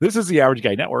This is the Average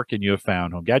Guy Network, and you have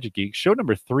found Home Gadget Geek, show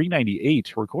number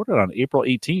 398, recorded on April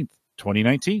 18th,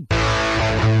 2019. Here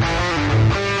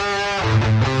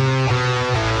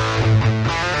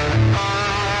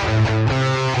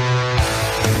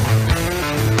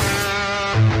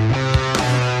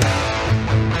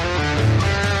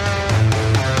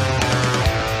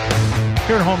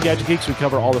at Home Gadget Geeks, we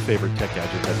cover all the favorite tech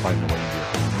gadgets that find their way into your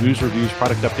home. News, reviews,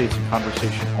 product updates, and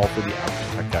conversation, all for the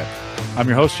average tech guy. I'm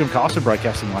your host, Jim Collison,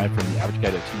 broadcasting live from the Average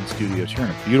Guy TV studios here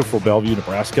in a beautiful Bellevue,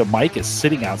 Nebraska. Mike is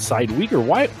sitting outside. Uyghur,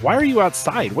 why are you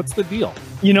outside? What's the deal?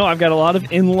 You know, I've got a lot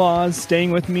of in-laws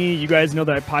staying with me. You guys know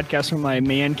that I podcast from my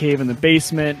man cave in the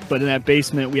basement, but in that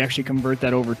basement, we actually convert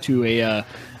that over to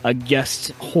a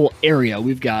guest whole area.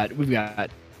 We've got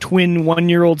twin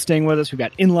 1-year-olds staying with us. We've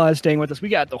got in-laws staying with us. We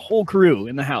got the whole crew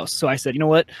in the house. So I said, you know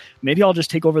what? Maybe I'll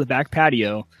just take over the back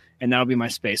patio, and that'll be my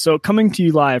space. So coming to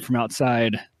you live from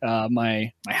outside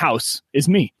my house is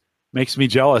me. Makes me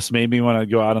jealous. Made me want to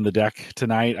go out on the deck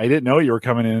tonight. I didn't know you were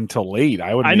coming in until late.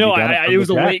 I know. It was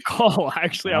a late call.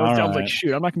 Actually, I was like,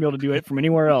 shoot, I'm not going to be able to do it from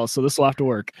anywhere else. So this will have to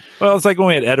work. Well, it's like when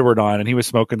we had Edward on and he was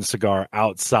smoking the cigar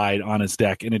outside on his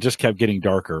deck and it just kept getting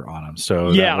darker on him.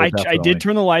 So yeah, I did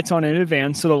turn the lights on in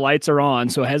advance. So the lights are on.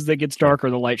 So as it gets darker,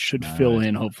 the lights should fill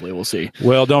in. Hopefully we'll see.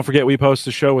 Well, don't forget, we post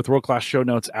the show with world-class show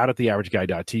notes out at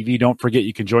theaverageguy.tv. Don't forget,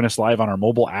 you can join us live on our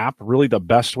mobile app. Really the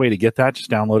best way to get that.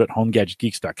 Just download it,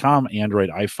 homegadgetgeeks.com, Android,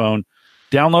 iPhone.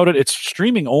 Download it. It's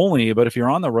streaming only, but if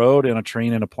you're on the road, in a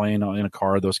train, in a plane, in a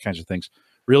car, those kinds of things,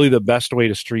 really the best way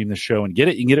to stream the show and get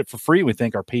it. You can get it for free. We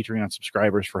thank our Patreon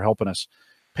subscribers for helping us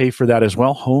pay for that as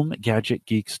well.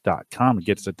 HomeGadgetGeeks.com. It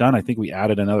gets it done. I think we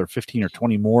added another 15 or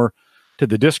 20 more to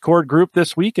the Discord group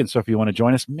this week. And so if you want to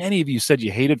join us, many of you said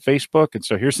you hated Facebook. And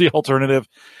so here's the alternative,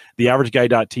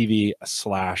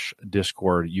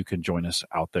 theaverageguy.tv/Discord. You can join us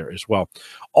out there as well.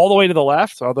 All the way to the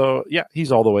left, although, yeah,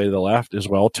 he's all the way to the left as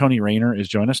well. Tony Raynor is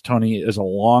joining us. Tony is a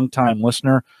longtime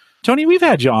listener. Tony, we've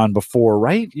had you on before,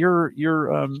 right? You're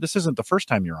this isn't the first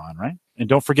time you're on, right? And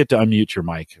don't forget to unmute your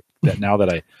mic. Now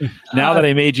that I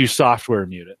made you software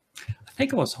mute it. I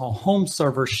think it was a home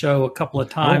server show a couple of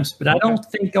times, but I don't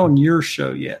think on your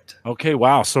show yet. Okay,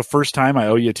 wow. So first time, I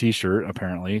owe you a t-shirt,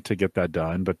 apparently, to get that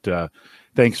done. But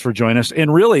thanks for joining us.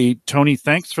 And really, Tony,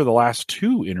 thanks for the last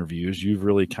 2 interviews. You've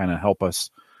really kind of helped us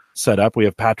set up. We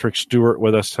have Patrick Stuart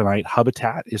with us tonight.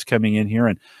 Hubitat is coming in here.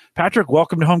 And Patrick,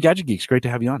 welcome to Home Gadget Geeks. Great to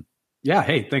have you on. Yeah.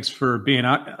 Hey, thanks for being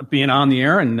on the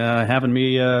air and having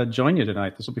me join you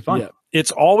tonight. This will be fun. Yeah.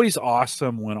 It's always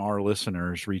awesome when our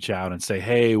listeners reach out and say,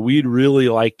 "Hey, we'd really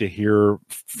like to hear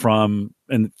from,"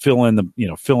 and fill in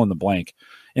the blank.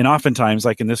 And oftentimes,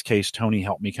 like in this case, Tony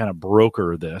helped me kind of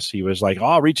broker this. He was like, "Oh,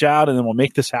 I'll reach out and then we'll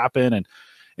make this happen."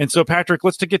 And so, Patrick,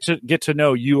 let's get to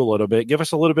know you a little bit. Give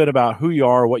us a little bit about who you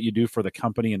are, what you do for the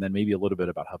company, and then maybe a little bit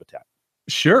about Hubitat.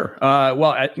 Sure.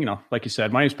 Well, like you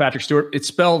said, my name is Patrick Stuart. It's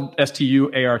spelled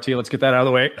Stuart. Let's get that out of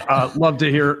the way. Love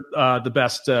to hear the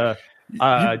best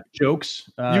jokes.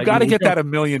 You got to get that a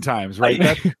million times, right?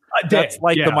 That's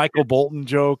like the Michael Bolton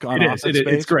joke on Office Space.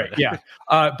 It's great, yeah.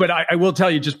 But I will tell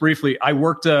you just briefly. I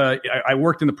worked in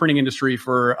the printing industry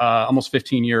for almost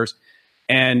 15 years,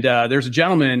 and there's a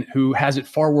gentleman who has it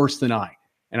far worse than I.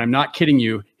 And I'm not kidding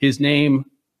you. His name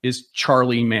is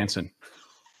Charlie Manson.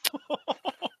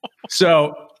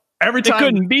 So every time it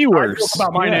couldn't be worse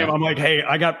about my name, I'm like, hey,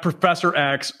 I got Professor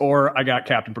X or I got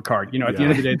Captain Picard. At the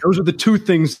end of the day, those are the 2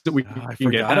 things that we can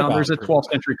get. I know there's a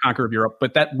 12th century conqueror of Europe,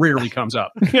 but that rarely comes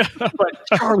up. But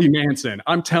Charlie Manson,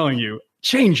 I'm telling you,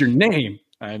 change your name.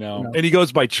 I know. And he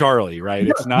goes by Charlie, right?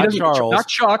 It's not Charles. Not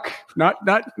Chuck. Not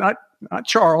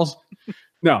Charles.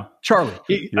 No, Charlie.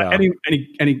 And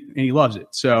he loves it.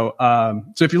 So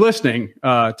if you're listening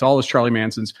to all those Charlie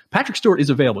Mansons, Patrick Stuart is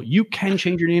available. You can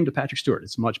change your name to Patrick Stuart.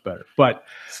 It's much better. But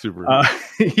super.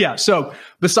 Yeah. So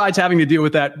besides having to deal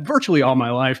with that virtually all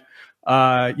my life,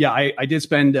 I did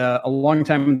spend a long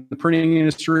time in the printing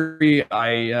industry.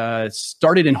 I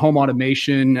started in home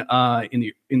automation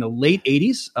in the late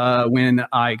 80s when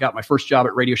I got my first job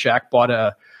at Radio Shack. Bought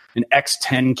an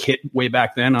X10 kit way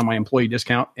back then on my employee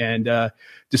discount, and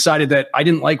decided that I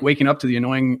didn't like waking up to the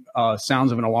annoying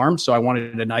sounds of an alarm. So I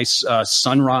wanted a nice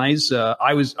sunrise.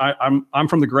 I'm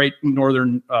from the great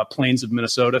northern plains of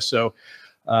Minnesota, so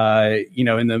in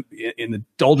the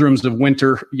doldrums of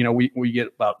winter, we get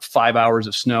about 5 hours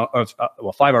of snow.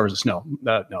 5 hours of snow.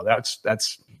 No, that's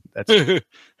 500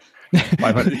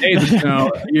 days of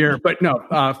snow a year, but no,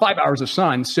 5 hours of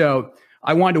sun. So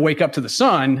I wanted to wake up to the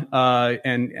sun,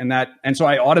 and so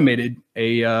I automated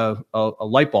a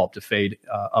light bulb to fade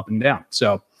up and down.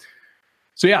 So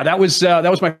So yeah, that was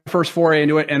my first foray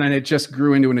into it, and then it just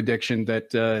grew into an addiction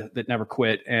that never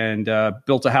quit. And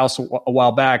built a house a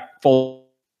while back, fully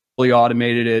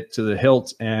automated it to the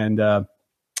hilt, and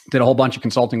did a whole bunch of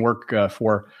consulting work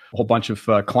for a whole bunch of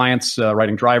clients,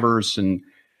 writing drivers and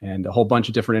a whole bunch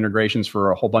of different integrations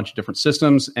for a whole bunch of different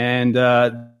systems, and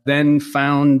then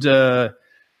found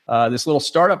this little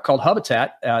startup called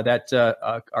Hubitat that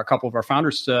a couple of our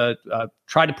founders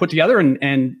tried to put together,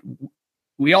 and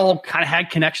we all kind of had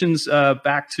connections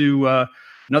back to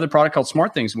another product called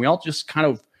Smart Things, and we all just kind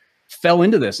of fell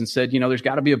into this and said, there's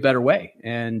got to be a better way.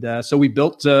 And so we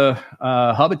built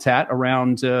Hubitat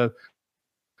around the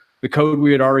code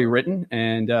we had already written,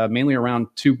 and mainly around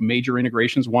two major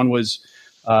integrations. One was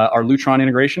our Lutron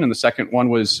integration, and the second one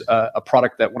was a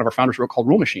product that one of our founders wrote called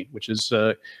Rule Machine, which is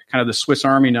kind of the Swiss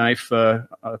Army knife,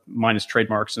 minus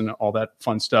trademarks and all that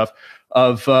fun stuff,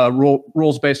 of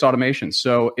rules-based automation.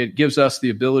 So it gives us the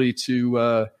ability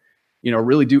to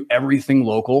really do everything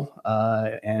local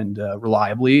and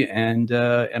reliably, and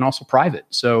also private.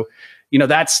 So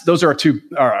those are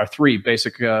our three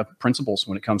basic principles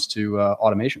when it comes to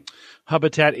automation.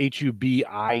 Hubitat,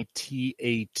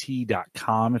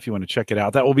 Hubitat.com, if you want to check it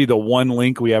out. That will be the one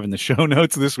link we have in the show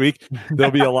notes this week.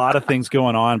 There'll be a lot of things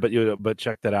going on, but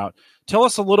check that out. Tell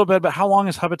us a little bit about how long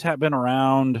has Hubitat been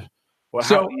around?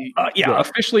 Well,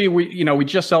 officially, we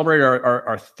just celebrated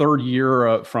our third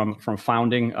year from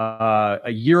founding. A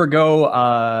year ago,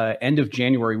 end of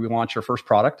January, we launched our first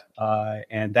product,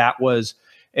 and that was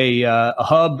a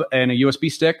hub and a USB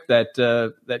stick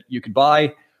that you could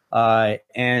buy.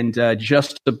 And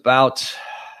just about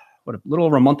a little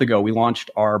over a month ago, we launched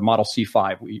our Model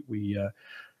C5. We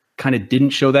kind of didn't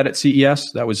show that at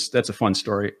CES. That's a fun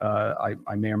story. I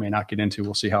may or may not get into.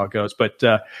 We'll see how it goes. But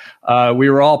we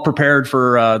were all prepared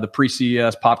for the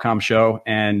pre-CES PopCom show,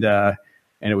 and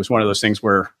it was one of those things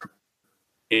where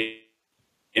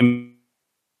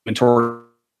inventories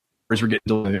were getting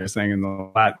delayed. This thing, and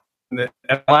at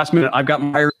the last minute, I've got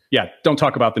my don't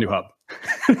talk about the new hub.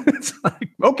 It's like,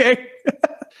 okay.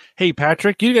 Hey,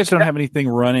 Patrick, you guys don't have anything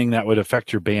running that would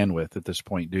affect your bandwidth at this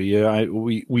point, do you?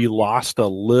 We lost a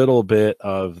little bit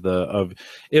of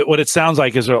it. What it sounds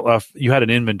like is you had an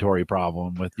inventory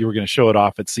problem with, you were going to show it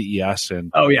off at CES,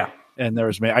 and and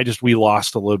we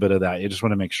lost a little bit of that. I just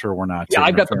want to make sure we're not. Yeah,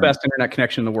 I've got the best internet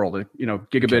connection in the world.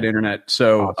 Gigabit internet.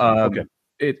 So awesome.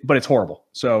 but it's horrible.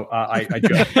 So I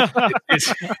thought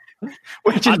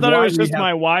it was just my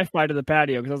Wi-Fi to the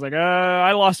patio, because I was like,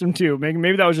 I lost him too.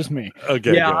 Maybe that was just me.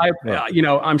 Okay. Yeah,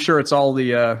 I'm sure it's all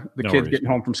the kids getting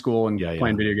home from school and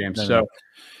playing video games. So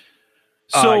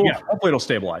hopefully it'll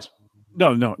stabilize.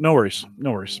 No worries.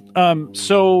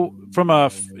 So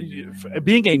from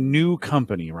being a new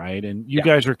company, right? And you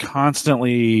guys are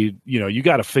constantly, you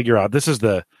got to figure out, this is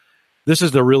the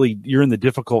really, you're in the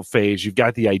difficult phase. You've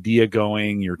got the idea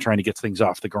going. You're trying to get things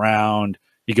off the ground.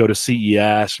 You go to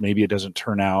CES. Maybe it doesn't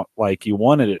turn out like you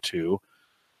wanted it to.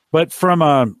 But from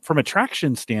a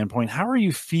traction standpoint, how are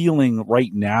you feeling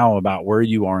right now about where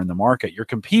you are in the market? You're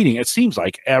competing. It seems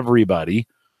like everybody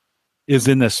is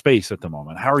in this space at the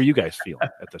moment. How are you guys feeling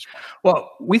at this point?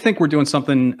 Well, we think we're doing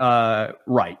something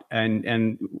right,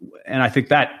 and I think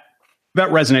that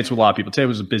resonates with a lot of people. Today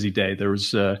was a busy day. There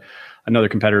was another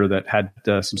competitor that had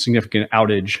some significant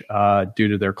outage due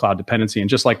to their cloud dependency. And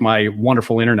just like my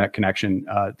wonderful internet connection,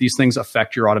 these things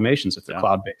affect your automations if they're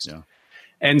cloud-based. Yeah.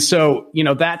 And so,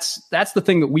 that's the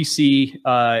thing that we see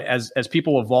as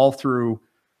people evolve through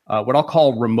what I'll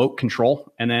call remote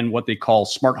control, and then what they call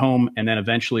smart home, and then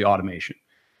eventually automation.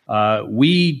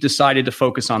 We decided to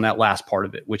focus on that last part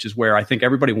of it, which is where I think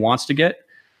everybody wants to get.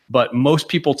 But most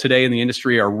people today in the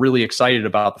industry are really excited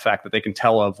about the fact that they can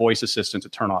tell a voice assistant to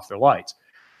turn off their lights.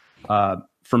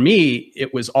 For me,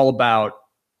 it was all about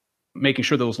making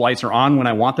sure those lights are on when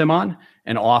I want them on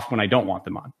and off when I don't want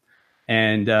them on.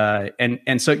 And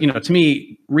so, to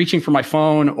me, reaching for my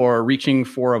phone or reaching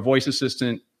for a voice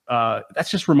assistant,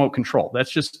 that's just remote control.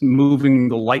 That's just moving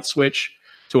the light switch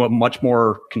to a much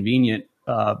more convenient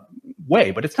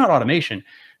way. But it's not automation.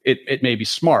 It may be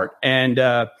smart.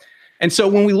 And so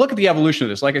when we look at the evolution of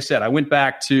this, like I said, I went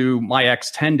back to my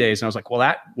X10 days, and I was like, well,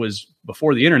 that was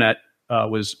before the internet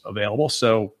was available,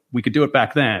 so we could do it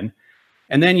back then.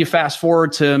 And then you fast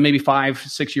forward to maybe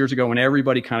 5-6 years ago, when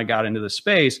everybody kind of got into the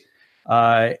space,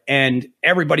 and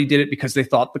everybody did it because they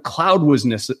thought the cloud was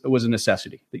a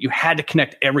necessity, that you had to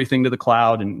connect everything to the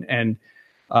cloud. And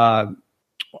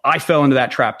I fell into that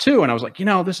trap too, and I was like,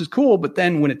 this is cool, but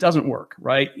then when it doesn't work,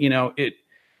 right?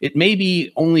 It may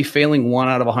be only failing 1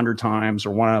 out of 100 times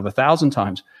or 1 out of 1,000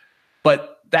 times,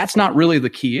 but that's not really the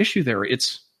key issue there.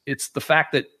 It's the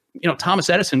fact that Thomas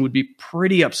Edison would be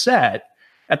pretty upset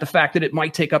at the fact that it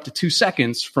might take up to 2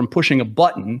 seconds from pushing a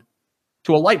button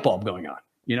to a light bulb going on.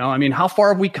 I mean, how far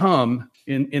have we come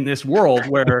in this world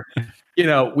where,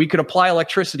 we could apply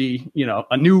electricity,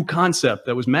 a new concept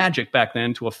that was magic back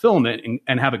then, to a filament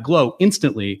and have it glow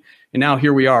instantly. And now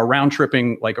here we are round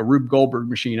tripping like a Rube Goldberg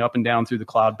machine up and down through the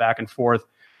cloud, back and forth.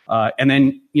 And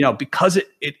then, because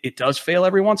it does fail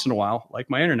every once in a while, like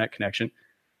my internet connection,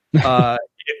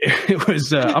 it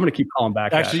was, I'm going to keep calling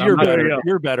back. Actually, you're better.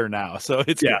 You're better now. So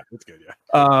it's good. It's good.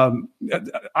 Yeah.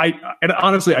 And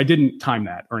honestly, I didn't time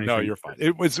that or anything. No, you're fine.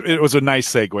 It was a nice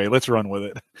segue. Let's run with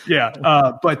it. Yeah.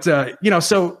 But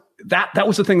so that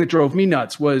was the thing that drove me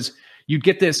nuts, was you'd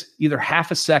get this either half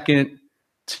a second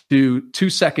to 2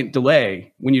 second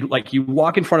delay when you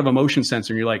walk in front of a motion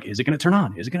sensor and you're like, is it going to turn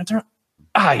on? Is it going to turn on?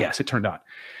 Ah, yes, it turned on.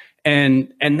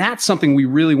 And that's something we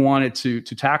really wanted to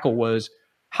tackle, was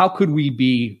how could we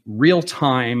be real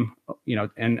time,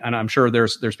 and I'm sure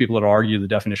there's people that argue the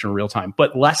definition of real time,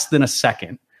 but less than a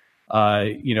second,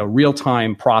 real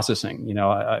time processing.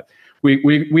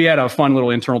 We had a fun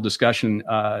little internal discussion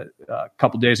a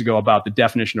couple of days ago about the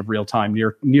definition of real time,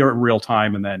 near real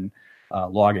time, and then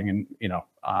logging. And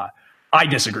I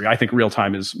disagree. I think real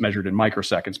time is measured in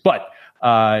microseconds. But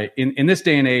in this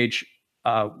day and age,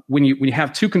 when you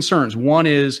have two concerns, one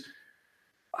is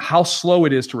how slow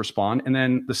it is to respond, and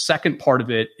then the second part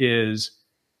of it is,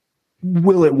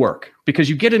 will it work? Because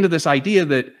you get into this idea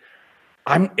that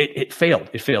it failed.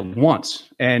 It failed once.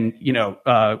 And,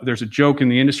 there's a joke in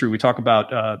the industry. We talk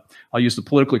about, I'll use the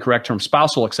politically correct term,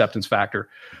 spousal acceptance factor.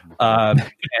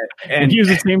 And use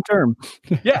the same term.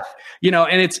 Yeah.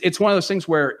 And it's one of those things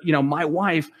where, my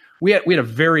wife, we had a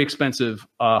very expensive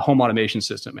home automation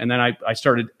system. And then I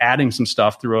started adding some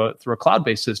stuff through a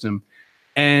cloud-based system.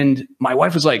 And my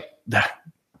wife was like, the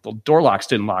door locks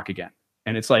didn't lock again.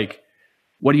 And it's like,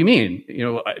 what do you mean?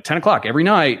 At 10 o'clock every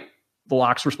night, the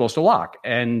locks were supposed to lock,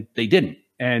 and they didn't.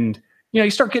 And, you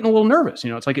start getting a little nervous.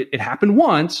 It's like it happened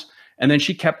once, and then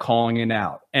she kept calling it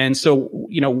out. And so,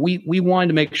 we wanted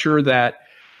to make sure that,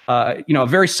 a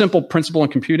very simple principle in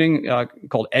computing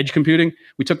called edge computing.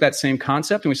 We took that same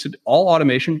concept and we said, all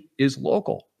automation is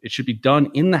local. It should be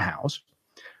done in the house.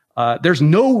 There's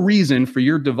no reason for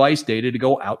your device data to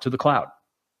go out to the cloud.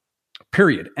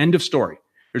 Period. End of story.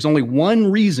 There's only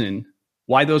one reason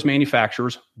why those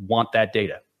manufacturers want that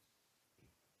data.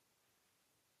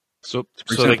 So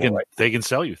simple, they can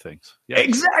sell you things. Yeah.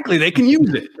 Exactly. They can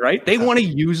use it, right? They want to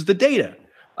use the data.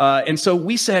 And so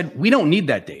we said, we don't need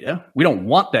that data. We don't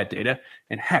want that data.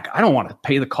 And heck, I don't want to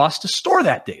pay the cost to store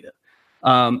that data.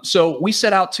 So we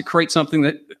set out to create something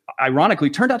that ironically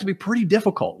turned out to be pretty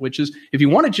difficult, which is, if you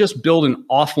want to just build an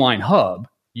offline hub,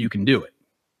 you can do it.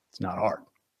 It's not hard.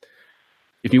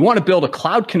 If you want to build a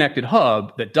cloud connected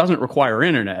hub that doesn't require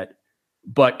internet,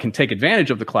 but can take advantage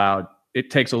of the cloud,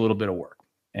 it takes a little bit of work.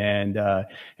 And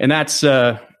that's,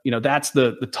 that's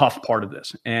the tough part of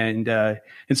this. And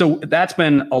so that's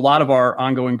been a lot of our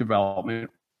ongoing development.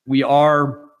 We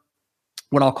are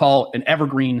what I'll call an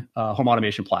evergreen home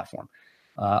automation platform.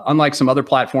 Unlike some other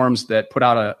platforms that put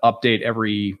out an update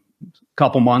every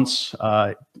couple months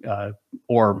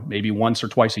or maybe once or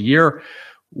twice a year,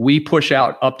 we push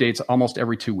out updates almost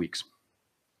every 2 weeks.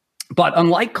 But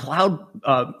unlike cloud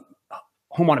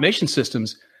home automation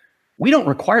systems, we don't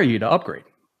require you to upgrade.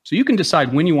 So you can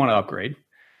decide when you want to upgrade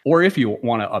or if you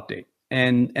want to update.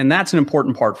 And that's an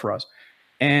important part for us.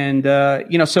 And,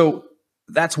 so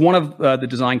that's one of the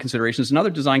design considerations. Another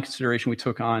design consideration we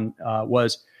took on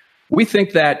was, we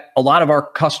think that a lot of our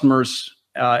customers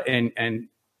and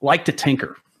like to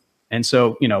tinker. And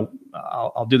so,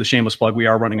 I'll do the shameless plug. We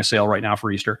are running a sale right now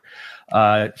for Easter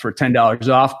for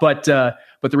 $10 off. But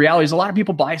the reality is, a lot of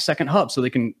people buy a second hub so they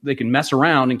can mess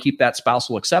around and keep that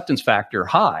spousal acceptance factor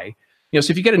high. So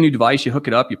if you get a new device, you hook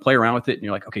it up, you play around with it, and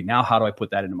you're like, okay, now how do I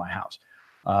put that into my house?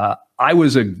 I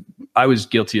was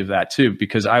guilty of that too,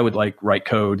 because I would write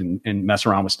code and mess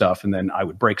around with stuff, and then I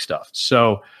would break stuff.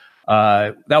 So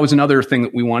that was another thing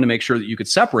that we wanted to make sure that you could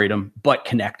separate them, but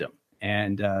connect them.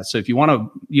 And so if you want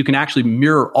to, you can actually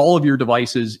mirror all of your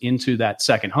devices into that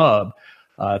second hub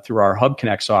through our Hub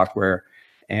Connect software,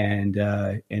 and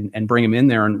bring them in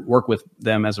there and work with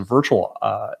them as a virtual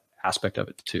aspect of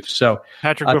it too. So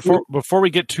Patrick, before we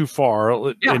get too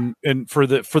far, and for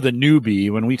the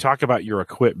newbie, when we talk about your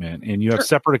equipment, and you have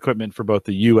separate equipment for both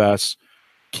the US,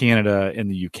 Canada, and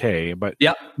the UK, but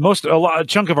a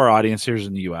chunk of our audience here is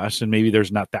in the US, and maybe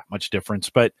there's not that much difference,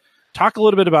 but Talk a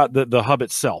little bit about the hub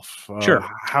itself. Sure.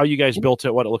 How you guys built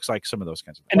it, what it looks like, some of those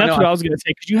kinds of things. And that's what I was going to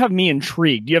say, because you have me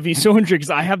intrigued. You have me so intrigued because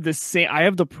I have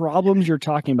the problems you're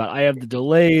talking about. I have the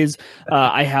delays.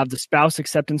 I have the spouse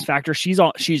acceptance factor. She's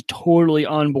totally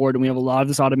on board, and we have a lot of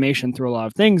this automation through a lot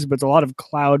of things, but it's a lot of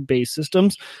cloud-based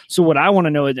systems. So what I want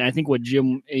to know, and I think what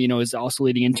Jim, is also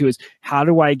leading into, is how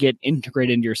do I get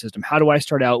integrated into your system? How do I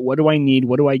start out? What do I need?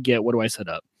 What do I get? What do I set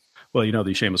up? Well,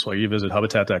 the shameless plug. You visit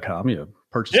Hubitat.com, you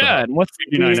purchase. Yeah, and what's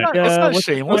that's not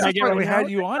shameless. That's why we had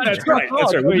you on. That's right.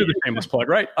 That's right. We'll do the shameless plug,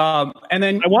 right? And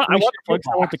then I want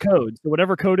the code. So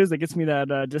whatever code is that gets me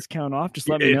that discount off, just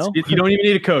let me know. You don't even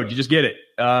need a code. You just get it.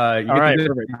 You All right,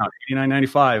 perfect.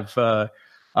 $89.95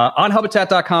 on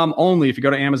Hubitat.com only. If you go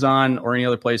to Amazon or any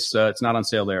other place, it's not on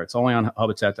sale there. It's only on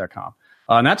Hubitat.com,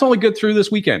 and that's only good through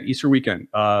this weekend, Easter weekend.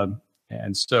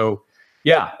 And so.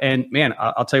 Yeah. And man,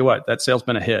 I'll tell you what, that sale's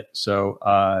been a hit. So,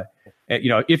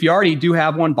 if you already do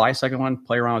have one, buy a second one,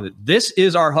 play around with it. This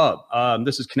is our hub.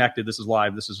 This is connected. This is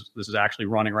live. This is actually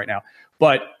running right now,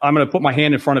 but I'm going to put my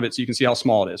hand in front of it so you can see how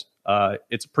small it is.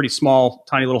 It's a pretty small,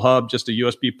 tiny little hub, just a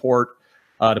USB port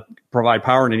to provide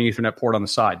power and an Ethernet port on the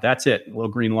side. That's it. A little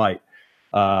green light.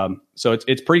 So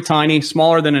it's pretty tiny,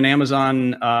 smaller than an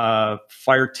Amazon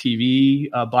Fire TV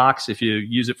box if you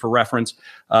use it for reference.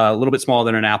 A little bit smaller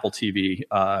than an Apple TV,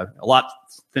 a lot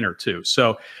thinner too.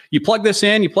 So you plug this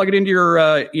in, you plug it into your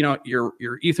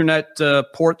Ethernet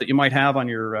port that you might have on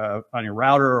your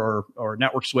router or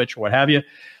network switch or what have you.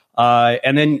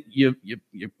 And then you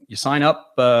sign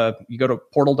up. You go to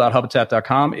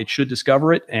portal.hubitat.com. It should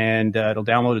discover it, and it'll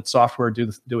download its software,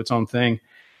 do its own thing.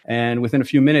 And within a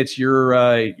few minutes, you're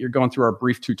going through our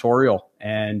brief tutorial,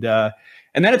 and then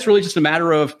it's really just a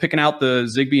matter of picking out the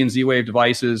Zigbee and Z-Wave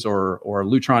devices or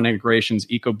Lutron integrations,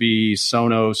 Ecobee,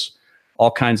 Sonos, all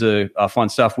kinds of fun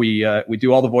stuff. We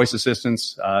do all the voice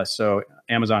assistants, so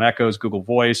Amazon Echoes, Google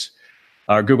Voice,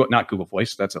 not Google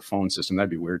Voice. That's a phone system. That'd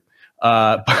be weird.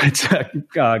 But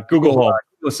Google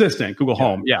Assistant, Google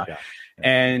Home, yeah.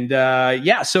 And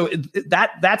so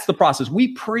that's the process.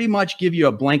 We pretty much give you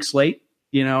a blank slate.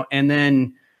 And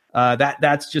then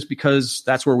that's just because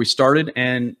that's where we started,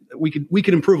 and we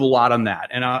could improve a lot on that.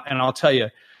 And I'll tell you,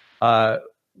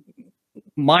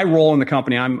 my role in the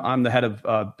company, I'm the head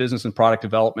of business and product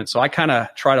development. So I kind of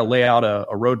try to lay out a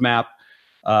roadmap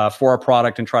for our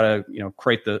product and try to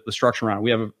create the structure around it.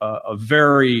 We have a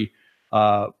very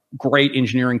great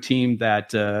engineering team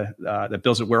that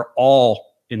builds it. We're all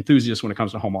enthusiasts when it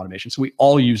comes to home automation, so we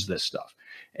all use this stuff.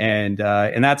 And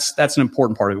that's an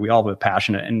important part of it. We all have a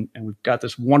passion, and we've got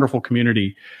this wonderful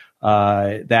community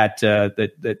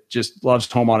that just loves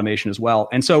home automation as well.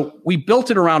 And so we built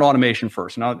it around automation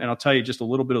first. And I'll tell you just a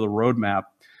little bit of the roadmap.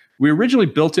 We originally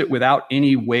built it without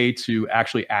any way to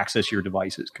actually access your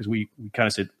devices, because we kind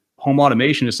of said home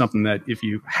automation is something that if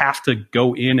you have to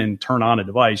go in and turn on a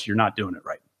device, you're not doing it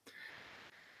right.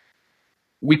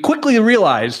 We quickly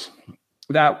realized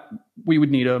that we would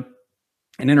need an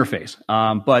interface.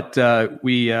 But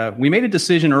we made a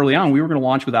decision early on. We were going to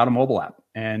launch without a mobile app,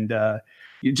 and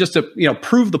just to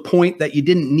prove the point that you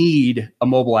didn't need a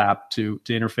mobile app to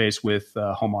interface with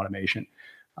home automation.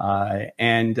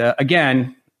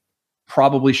 Again,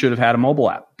 probably should have had a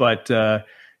mobile app, but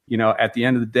at the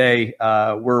end of the day,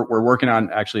 we're working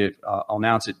on, actually, I'll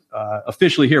announce it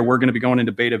officially here. We're going to be going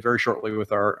into beta very shortly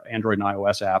with our Android and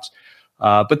iOS apps.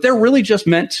 But they're really just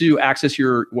meant to access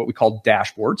your what we call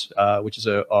dashboards, which is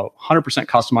a 100%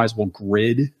 customizable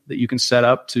grid that you can set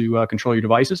up to control your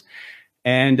devices,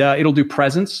 and it'll do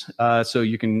presence, so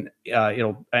you can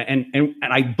and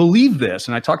I believe this,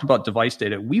 and I talked about device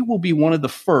data. We will be one of the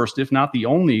first, if not the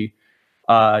only,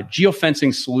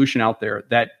 geofencing solution out there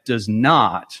that does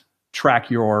not track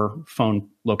your phone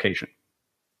location.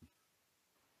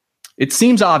 It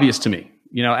seems obvious to me.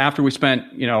 After we spent,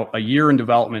 a year in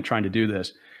development trying to do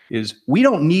this, is we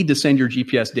don't need to send your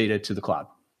GPS data to the cloud.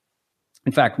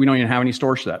 In fact, we don't even have any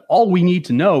storage for that. All we need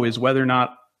to know is whether or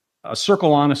not a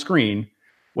circle on a screen,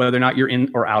 whether or not you're in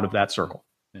or out of that circle.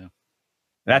 Yeah.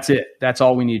 That's it. That's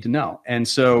all we need to know. And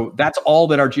so that's all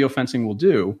that our geofencing will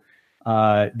do.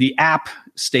 The app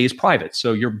stays private.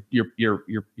 So your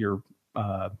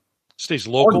stays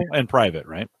local and private,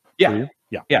 right? Yeah.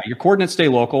 Yeah. Your coordinates stay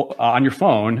local on your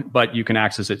phone, but you can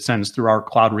access it, sends through our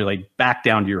cloud relay back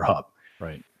down to your hub.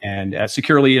 Right. And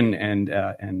securely and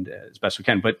as best we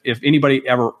can. But if anybody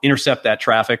ever intercept that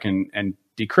traffic and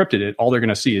decrypted it, all they're going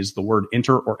to see is the word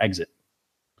enter or exit.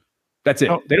 That's it.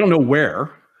 Oh. They don't know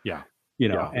where.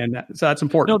 Yeah. And so that's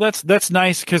important. No, that's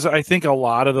nice, because I think a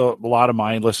lot of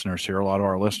my listeners here, a lot of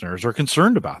our listeners are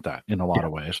concerned about that in a lot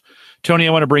of ways. Tony,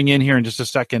 I want to bring in here in just a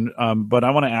second, but I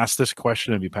want to ask this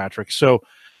question of you, Patrick. So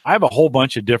I have a whole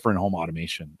bunch of different home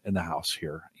automation in the house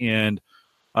here, and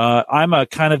I'm a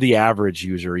kind of the average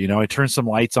user. I turn some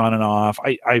lights on and off.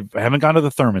 I haven't gone to the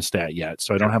thermostat yet,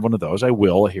 so I don't have one of those. I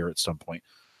will here at some point.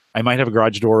 I might have a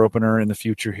garage door opener in the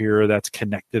future here that's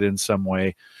connected in some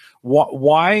way.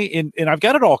 Why? And I've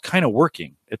got it all kind of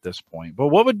working at this point. But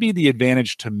what would be the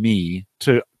advantage to me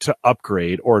to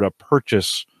upgrade or to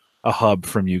purchase a hub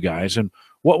from you guys? And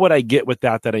what would I get with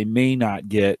that I may not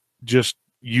get just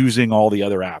using all the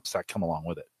other apps that come along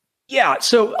with it? Yeah.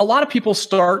 So a lot of people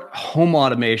start home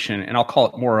automation, and I'll call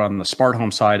it more on the smart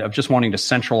home side of just wanting to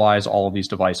centralize all of these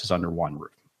devices under one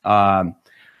roof.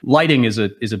 Lighting is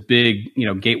a big,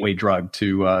 gateway drug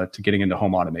to getting into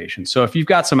home automation. So if you've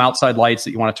got some outside lights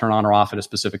that you want to turn on or off at a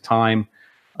specific time,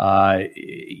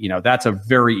 that's a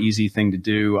very easy thing to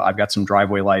do. I've got some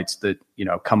driveway lights that,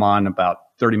 come on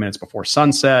about 30 minutes before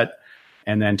sunset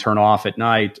and then turn off at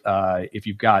night. If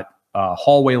you've got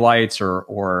hallway lights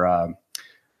or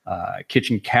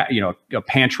kitchen, a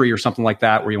pantry or something like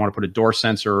that, where you want to put a door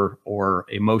sensor or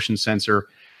a motion sensor,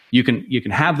 you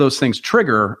can have those things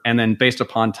trigger, and then based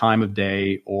upon time of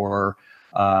day or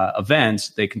events,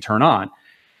 they can turn on.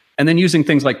 And then using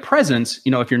things like presence,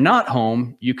 if you're not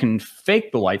home, you can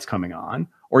fake the lights coming on,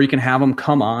 or you can have them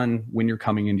come on when you're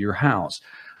coming into your house.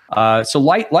 So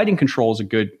lighting control is a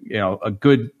good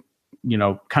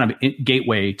kind of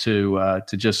gateway to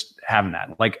just having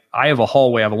that. Like I have a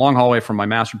long hallway from my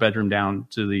master bedroom down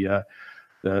to the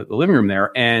living room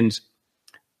there, and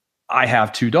I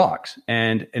have 2 dogs,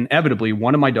 and inevitably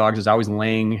one of my dogs is always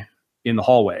laying in the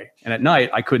hallway, and at night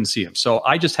I couldn't see him. So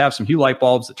I just have some Hue light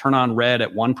bulbs that turn on red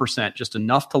at 1%, just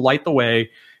enough to light the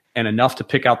way and enough to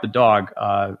pick out the dog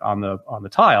on the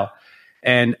tile.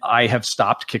 And I have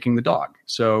stopped kicking the dog.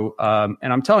 So,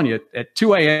 and I'm telling you, at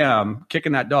 2 a.m.,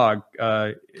 kicking that dog,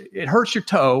 it hurts your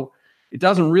toe. It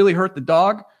doesn't really hurt the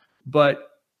dog, but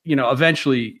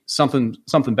eventually something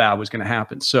bad was going to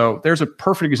happen. So there's a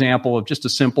perfect example of just a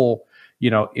simple,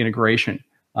 integration.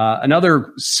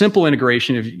 Another simple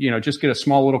integration, if just get a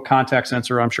small little contact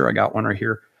sensor. I'm sure I got one right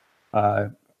here.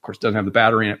 Of course, it doesn't have the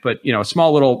battery in it, but a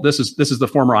small little. This is the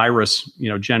former Iris,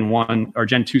 Gen 1 or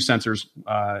Gen 2 sensors,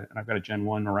 and I've got a Gen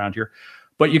 1 around here.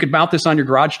 But you could mount this on your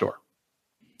garage door,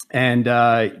 and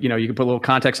you could put a little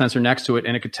contact sensor next to it,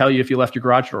 and it could tell you if you left your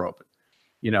garage door open.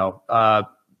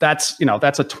 That's a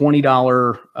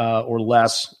 $20 or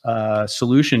less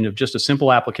solution of just a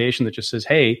simple application that just says,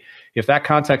 hey, if that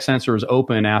contact sensor is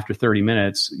open after 30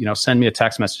 minutes, send me a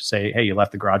text message to say, hey, you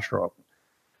left the garage door open.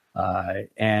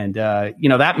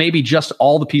 That may be just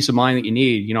all the peace of mind that you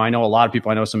need. I know a lot of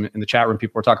people, I know some in the chat room,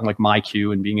 people are talking like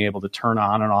MyQ and being able to turn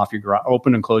on and off your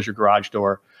open and close your garage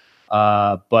door.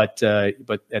 But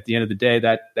at the end of the day,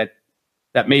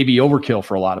 that may be overkill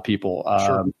for a lot of people,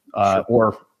 sure.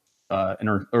 Or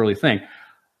an early thing.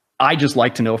 I just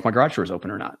like to know if my garage door is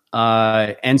open or not.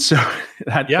 And so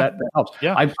that helps.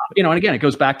 Yeah. And again, it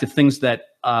goes back to things that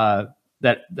I've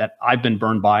been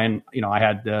burned by. And, I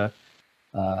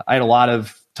had a lot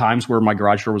of times where my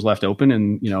garage door was left open,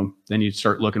 and, then you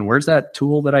start looking, where's that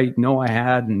tool that I know I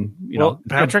had? And,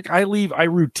 Patrick, I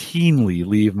routinely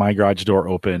leave my garage door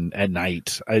open at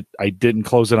night. I didn't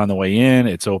close it on the way in.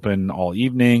 It's open all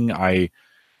evening. I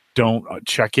don't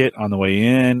check it on the way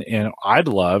in, and I'd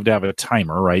love to have a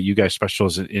timer, right? You guys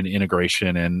specialize in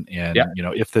integration and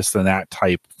if this then that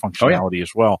type functionality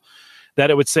as well, that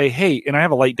it would say, hey, and I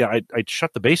have a light down. I'd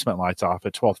shut the basement lights off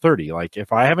at 12:30. Like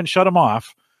if I haven't shut them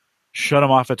off at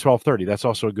 12:30. That's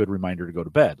also a good reminder to go to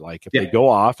bed. Like if they go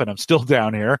off and I'm still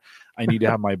down here, I need to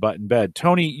have my butt in bed.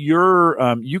 Tony,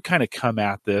 you kind of come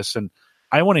at this, and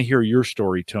I want to hear your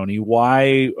story, Tony.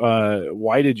 Why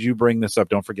did you bring this up?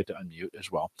 Don't forget to unmute as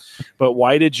well. But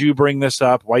why did you bring this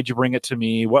up? Why'd you bring it to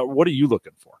me? What are you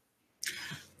looking for?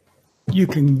 You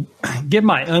can get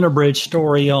my unabridged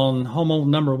story on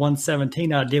Home number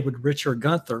 117 I did with Richard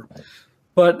Gunther.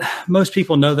 But most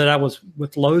people know that I was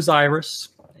with Lowe's Iris,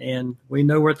 and we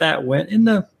know where that went. In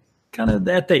the kind of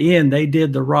at the end, they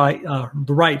did the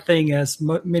right thing, as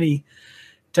many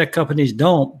tech companies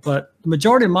don't. But the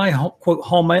majority of my quote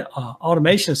home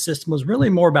automation system was really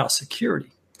more about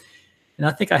security. And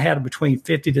I think I had between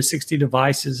 50 to 60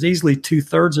 devices. Easily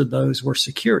 2/3 of those were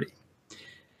security.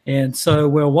 And so,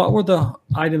 what were the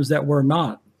items that were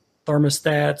not?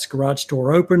 Thermostats, garage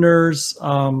door openers,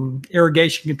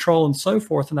 irrigation control, and so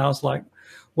forth. And I was like,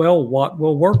 well, what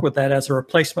will work with that as a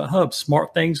replacement hub?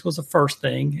 Smart Things was the first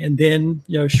thing. And then,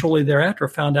 shortly thereafter,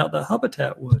 I found out that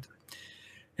Hubitat would.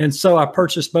 And so I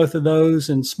purchased both of those,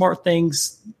 and Smart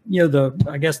Things,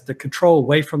 I guess the control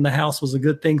away from the house was a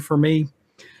good thing for me.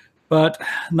 but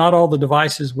not all the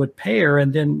devices would pair.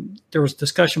 And then there was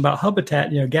discussion about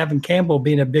Hubitat, Gavin Campbell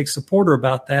being a big supporter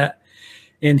about that.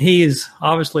 And he is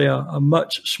obviously a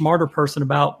much smarter person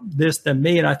about this than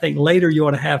me. And I think later you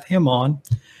ought to have him on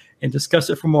and discuss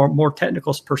it from a more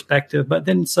technical perspective. But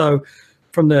then so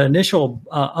from the initial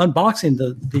unboxing,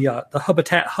 the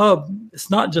Hubitat hub, it's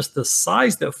not just the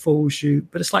size that fools you,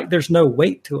 but it's like there's no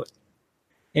weight to it.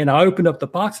 And I opened up the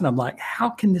box and I'm like, how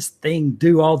can this thing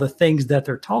do all the things that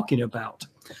they're talking about?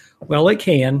 Well, it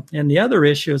can. And the other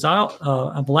issue is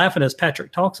I'm laughing as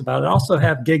Patrick talks about it. I also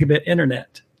have gigabit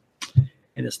internet.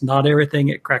 And it's not everything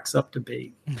it cracks up to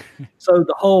be. So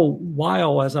the whole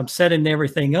while as I'm setting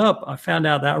everything up, I found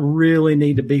out that I really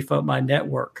need to beef up my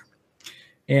network.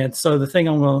 And so the thing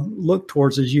I'm going to look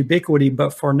towards is ubiquity.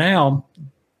 But for now,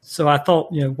 so I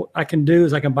thought, what I can do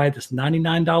is I can buy this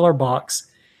 $99 box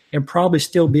and probably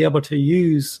still be able to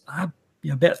use, I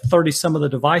bet 30 some of the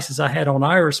devices I had on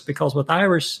Iris, because with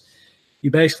Iris, you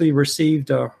basically received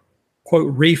a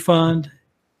quote refund.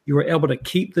 You were able to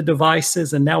keep the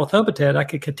devices. And now with Hubitat, I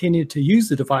could continue to use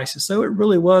the devices. So it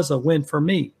really was a win for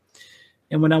me.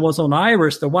 And when I was on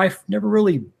Iris, the wife never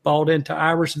really bought into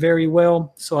Iris very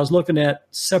well. So I was looking at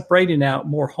separating out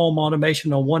more home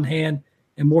automation on one hand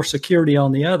and more security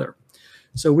on the other.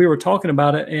 So we were talking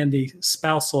about it and the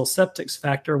spousal acceptance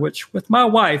factor, which with my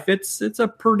wife, it's a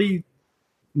pretty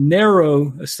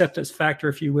narrow acceptance factor,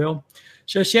 if you will.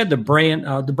 So she had the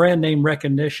brand name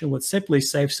recognition with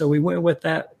SimpliSafe. So we went with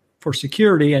that for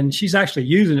security, and she's actually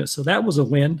using it. So that was a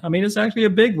win. I mean, it's actually a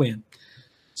big win.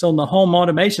 So on the home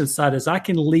automation side is I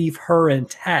can leave her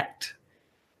intact.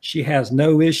 She has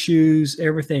no issues.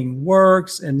 Everything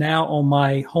works. And now on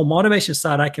my home automation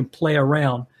side, I can play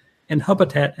around. And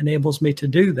Hubitat enables me to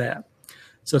do that.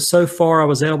 So far, I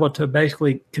was able to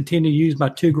basically continue to use my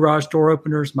 2 garage door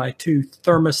openers, my 2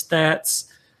 thermostats,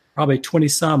 probably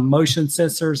 20-some motion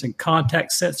sensors and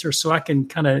contact sensors, so I can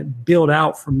kind of build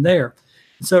out from there.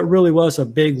 So it really was a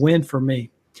big win for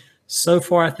me. So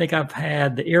far, I think I've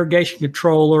had the irrigation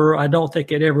controller. I don't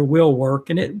think it ever will work,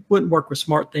 and it wouldn't work with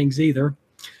smart things either.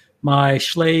 My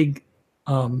Schlage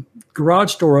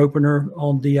garage door opener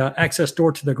on the access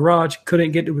door to the garage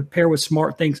couldn't get to pair with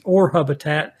smart things or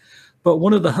Hubitat. But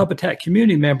one of the Hubitat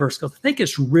community members, because I think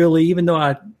it's really, even though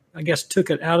I guess took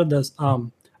it out of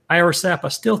the Iris app, I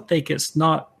still think it's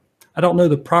not, I don't know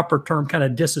the proper term, kind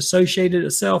of disassociated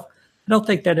itself. I don't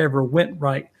think that ever went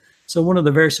right. So one of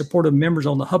the very supportive members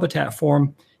on the Hubitat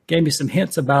forum gave me some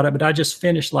hints about it, but I just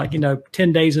finished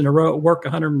 10 days in a row at work,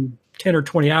 110 or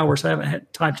 20 hours. I haven't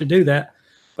had time to do that,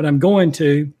 but I'm going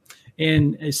to.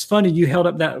 And it's funny, you held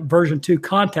up that version 2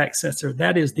 contact sensor.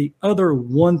 That is the other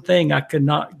one thing I could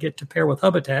not get to pair with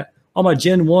Hubitat. All my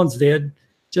Gen 1s did.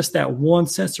 Just that one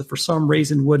sensor for some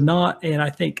reason would not. And I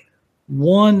think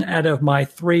 1 out of my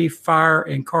 3 fire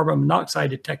and carbon monoxide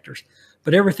detectors.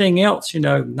 But everything else,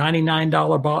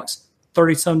 $99 box,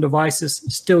 30-some devices,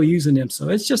 still using them. So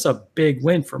it's just a big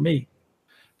win for me.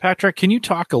 Patrick, can you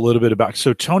talk a little bit about,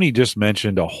 so Tony just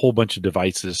mentioned a whole bunch of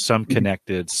devices, some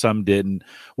connected, some didn't.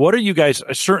 What are you guys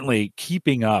certainly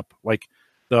keeping up? Like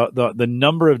the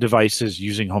number of devices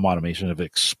using home automation have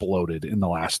exploded in the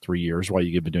last 3 years while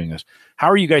you've been doing this. How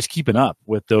are you guys keeping up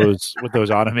with those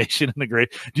automation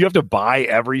integrate? Do you have to buy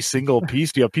every single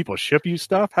piece? Do you have people ship you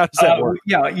stuff? How does that work?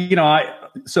 Yeah,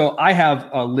 I have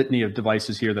a litany of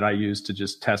devices here that I use to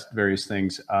just test various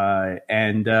things.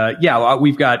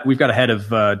 We've got a head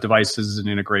of devices and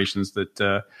integrations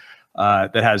that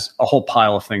has a whole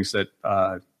pile of things that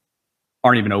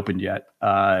aren't even opened yet.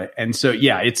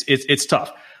 It's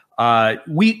tough.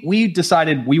 We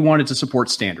decided we wanted to support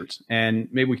standards, and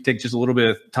maybe we could take just a little bit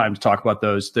of time to talk about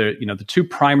those. The 2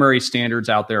 primary standards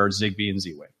out there are Zigbee and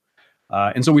Z-Wave.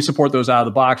 And so we support those out of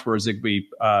the box. We're a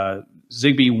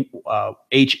Zigbee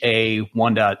HA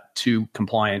 1.2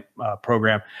 compliant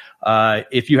program.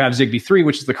 If you have Zigbee 3,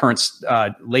 which is the current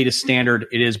latest standard,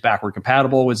 it is backward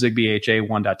compatible with Zigbee HA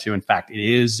 1.2. In fact, it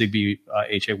is Zigbee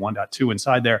HA 1.2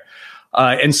 inside there.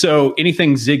 And so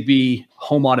anything Zigbee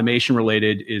home automation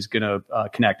related is going to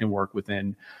connect and work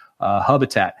within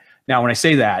Hubitat. Now, when I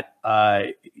say that,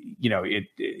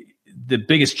 the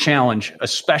biggest challenge,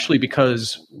 especially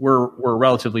because we're a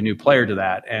relatively new player to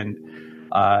that, and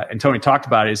Tony talked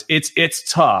about it, is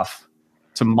it's tough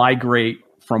to migrate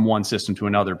from one system to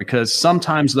another, because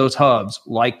sometimes those hubs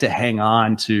like to hang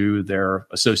on to their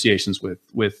associations with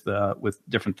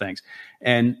different things.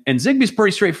 And Zigbee is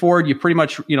pretty straightforward. You pretty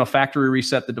much factory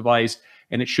reset the device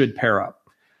and it should pair up.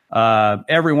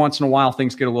 Every once in a while,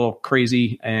 things get a little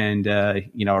crazy, and a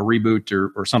reboot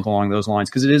or something along those lines,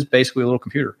 because it is basically a little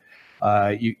computer.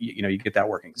 You get that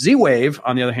working. Z-Wave,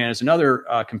 on the other hand, is another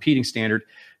competing standard.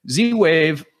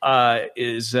 Z-Wave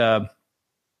is a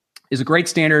great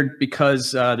standard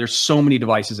because there's so many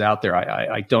devices out there.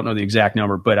 I don't know the exact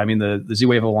number, but I mean the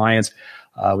Z-Wave Alliance,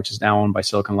 which is now owned by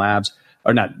Silicon Labs,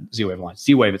 or not Z-Wave Alliance.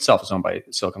 Z-Wave itself is owned by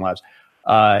Silicon Labs.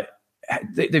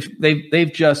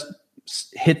 They've just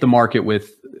hit the market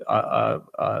with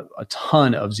a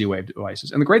ton of Z-Wave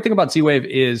devices. And the great thing about Z-Wave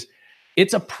is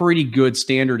it's a pretty good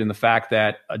standard in the fact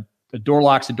that a door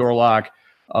lock's a door lock,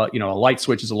 a light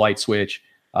switch is a light switch,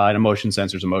 and a motion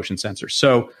sensor is a motion sensor.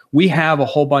 So we have a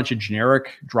whole bunch of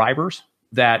generic drivers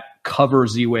that cover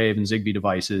Z-Wave and Zigbee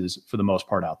devices for the most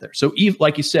part out there. So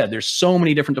like you said, there's so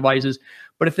many different devices,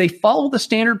 but if they follow the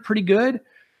standard pretty good,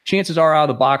 chances are out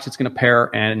of the box, it's going to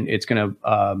pair and it's going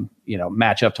to,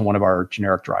 match up to one of our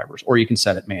generic drivers, or you can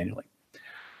set it manually.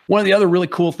 One of the other really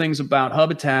cool things about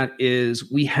Hubitat is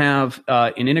we have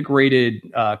an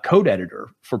integrated code editor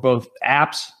for both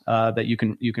apps that you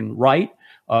can write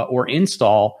or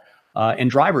install and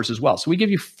drivers as well. So we give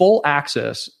you full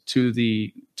access to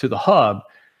the hub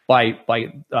by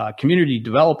community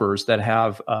developers that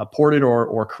have ported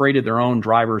or created their own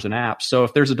drivers and apps. So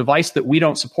if there's a device that we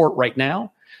don't support right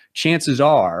now, chances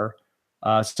are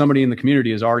somebody in the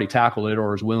community has already tackled it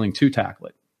or is willing to tackle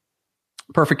it.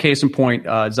 Perfect case in point,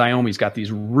 Xiaomi's got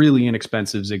these really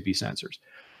inexpensive Zigbee sensors.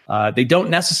 They don't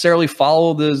necessarily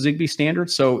follow the Zigbee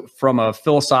standards. So from a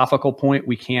philosophical point,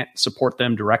 we can't support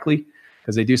them directly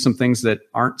because they do some things that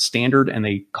aren't standard and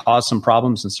they cause some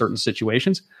problems in certain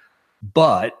situations.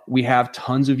 But we have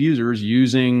tons of users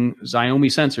using Xiaomi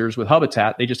sensors with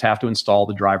Hubitat. They just have to install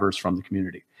the drivers from the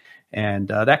community. And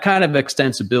that kind of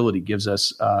extensibility gives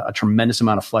us a tremendous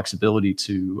amount of flexibility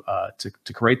to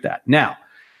create that. Now,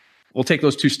 we'll take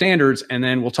those two standards and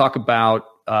then we'll talk about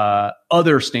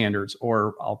other standards,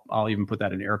 or I'll even put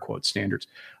that in air quotes, standards.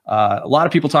 A lot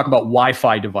of people talk about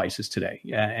Wi-Fi devices today,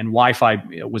 and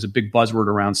Wi-Fi was a big buzzword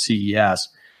around CES.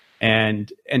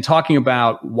 And talking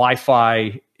about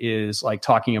Wi-Fi is like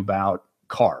talking about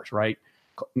cars, right?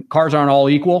 Cars aren't all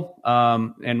equal,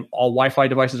 and all Wi-Fi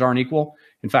devices aren't equal.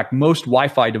 In fact, most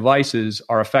Wi-Fi devices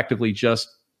are effectively just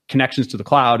connections to the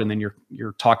cloud, and then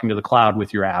you're talking to the cloud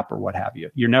with your app or what have you.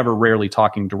 You're never rarely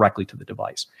talking directly to the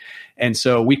device. And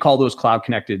so we call those cloud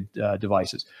connected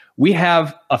devices. We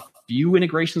have a few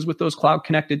integrations with those cloud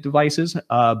connected devices,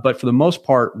 but for the most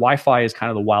part, Wi-Fi is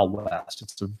kind of the Wild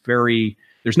West.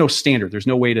 There's no standard. There's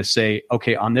no way to say,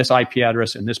 okay, on this IP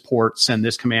address and this port, send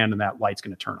this command and that light's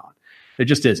going to turn on. It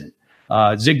just isn't.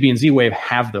 Zigbee and Z-Wave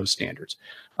have those standards.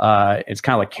 It's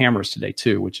kind of like cameras today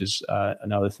too, which is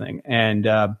another thing. And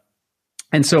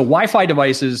so Wi-Fi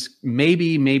devices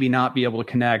maybe not be able to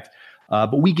connect,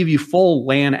 but we give you full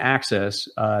LAN access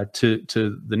to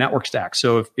the network stack.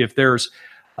 So if there's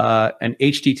an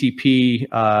HTTP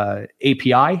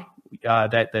API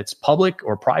that's public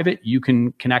or private, you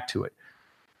can connect to it.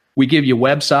 We give you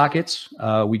web sockets.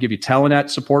 We give you Telnet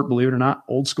support, believe it or not,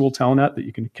 old school Telnet that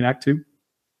you can connect to.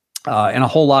 And a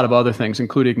whole lot of other things,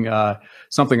 including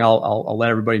something I'll let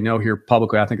everybody know here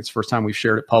publicly. I think it's the first time we've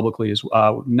shared it publicly. Is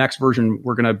next version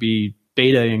we're going to be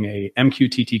betaing a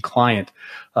MQTT client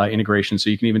integration, so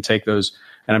you can even take those.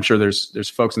 And I'm sure there's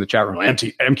folks in the chat room.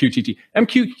 MQTT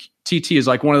is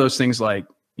like one of those things like,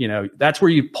 that's where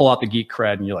you pull out the geek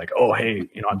cred and you're like, oh hey,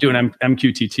 I'm doing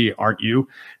MQTT, aren't you?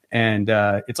 And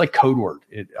it's like code word.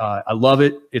 I love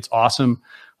it. It's awesome,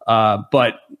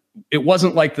 but it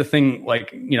wasn't like the thing,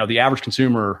 like, the average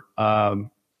consumer,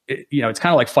 it's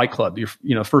kind of like Fight Club.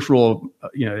 First rule,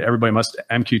 everybody must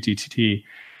MQTT,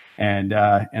 and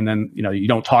then, you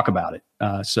don't talk about it.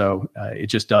 So it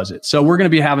just does it. So we're going to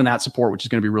be having that support, which is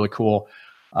going to be really cool.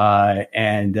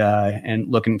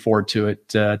 And looking forward to it,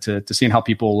 to seeing how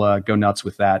people go nuts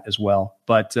with that as well.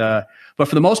 But for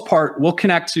the most part, we'll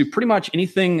connect to pretty much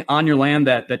anything on your LAN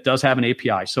that does have an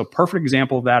API. So perfect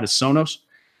example of that is Sonos.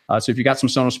 So if you got some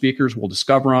Sonos speakers, we'll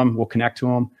discover them, we'll connect to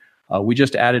them. We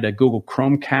just added a Google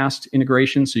Chromecast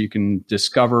integration, so you can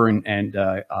discover and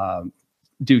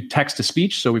do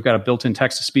text-to-speech. So we've got a built-in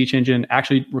text-to-speech engine.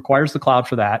 Actually requires the cloud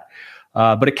for that,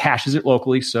 but it caches it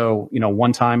locally. So,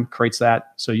 one time creates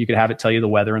that, so you could have it tell you the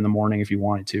weather in the morning if you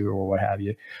wanted to, or what have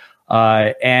you.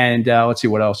 Let's see,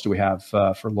 what else do we have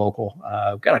for local?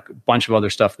 We've got a bunch of other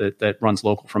stuff that runs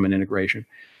local from an integration.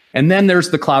 And then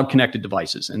there's the cloud connected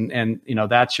devices, and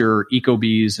that's your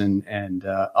Ecobees and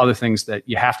other things that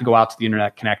you have to go out to the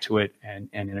internet, connect to it, and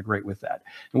integrate with that.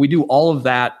 And we do all of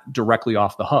that directly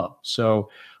off the hub. So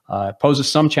it poses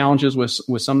some challenges with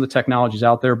some of the technologies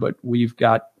out there, but we've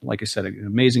got, like I said, an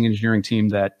amazing engineering team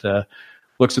that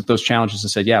looks at those challenges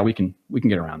and said, yeah, we can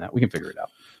get around that. We can figure it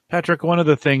out. Patrick, one of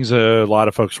the things a lot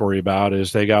of folks worry about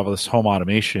is they got this home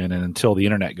automation, and until the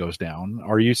internet goes down,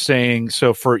 are you saying,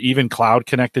 so for even cloud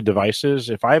connected devices,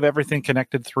 if I have everything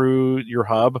connected through your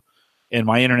hub and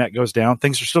my internet goes down,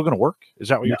 things are still going to work? Is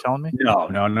that what you're telling me?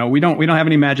 No. We don't have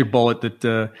any magic bullet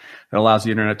that allows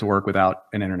the internet to work without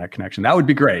an internet connection. That would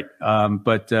be great.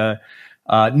 No.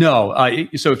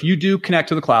 So if you do connect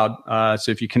to the cloud,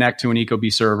 so if you connect to an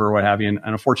Ecobee server or what have you, and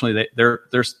unfortunately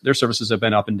their services have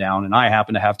been up and down, and I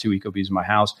happen to have 2 Ecobees in my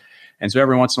house, and so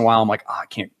every once in a while I'm like, I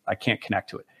can't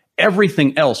connect to it.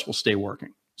 Everything else will stay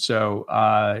working. So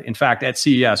in fact, at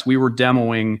CES we were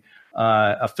demoing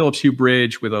a Philips Hue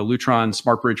bridge with a Lutron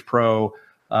Smart Bridge Pro,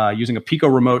 using a Pico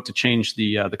remote to change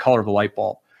the color of the light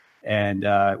bulb, and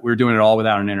we were doing it all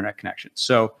without an internet connection.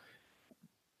 So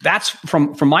that's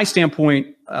from my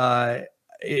standpoint. I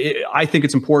think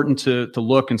it's important to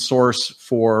look and source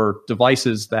for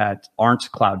devices that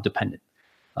aren't cloud dependent.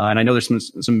 And I know there's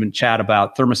some chat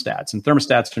about thermostats, and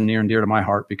thermostats are near and dear to my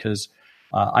heart because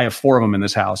I have 4 of them in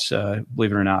this house.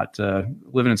 Believe it or not,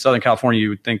 living in Southern California, you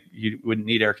would think you wouldn't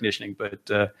need air conditioning, but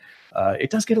it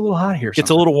does get a little hot here. It's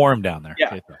a little warm down there.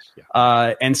 Yeah.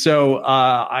 And so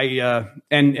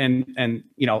and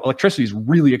electricity is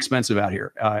really expensive out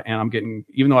here. And I'm getting,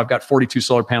 even though I've got 42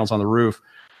 solar panels on the roof,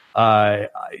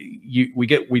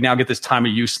 we now get this time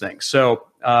of use thing. So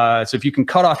if you can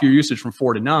cut off your usage from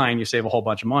 4 to 9, you save a whole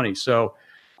bunch of money. So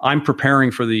I'm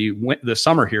preparing for the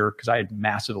summer here because I had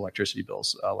massive electricity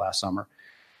bills last summer.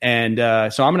 And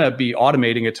so I'm going to be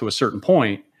automating it to a certain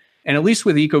point. And at least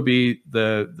with Ecobee,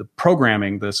 the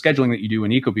programming, the scheduling that you do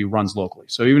in Ecobee runs locally.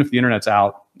 So even if the internet's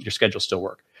out, your schedule still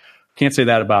work. Can't say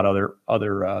that about other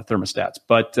thermostats,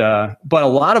 but a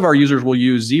lot of our users will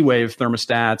use Z-Wave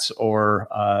thermostats or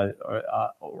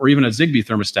even a Zigbee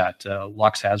thermostat.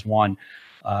 Lux has one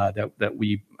that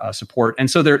we support,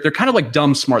 and so they're kind of like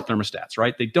dumb smart thermostats,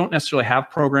 right? They don't necessarily have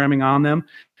programming on them.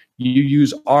 You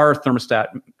use our thermostat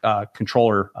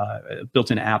controller,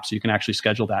 built-in app, so you can actually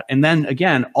schedule that. And then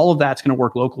again, all of that's going to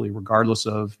work locally, regardless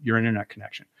of your internet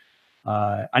connection.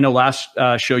 I know last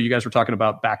show you guys were talking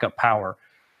about backup power.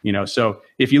 So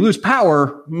if you lose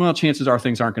power, well, chances are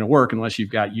things aren't going to work unless you've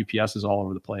got UPSs all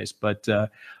over the place. But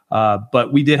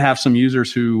we did have some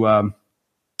users who,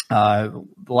 the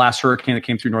last hurricane that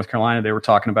came through North Carolina, they were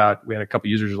talking about. We had a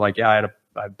couple users who were like, yeah, I had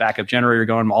a backup generator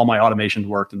going. All my automations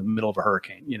worked in the middle of a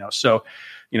hurricane. So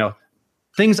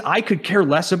things I could care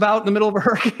less about in the middle of a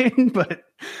hurricane. But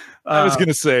I was going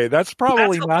to say that's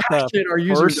probably not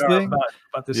the first thing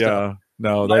about this stuff.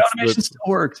 No, my automation still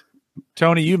worked.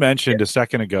 Tony, you mentioned a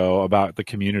second ago about the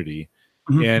community,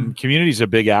 and community is a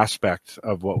big aspect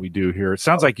of what we do here. It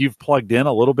sounds like you've plugged in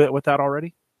a little bit with that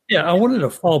already. Yeah, I wanted to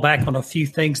fall back on a few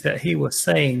things that he was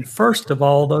saying. First of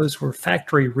all, those were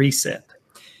factory reset.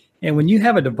 And when you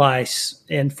have a device,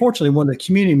 and fortunately, one of the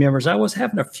community members, I was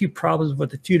having a few problems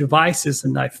with a few devices,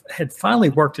 and I had finally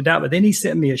worked it out. But then he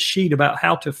sent me a sheet about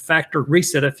how to factory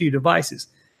reset a few devices.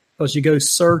 Because you go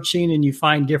searching and you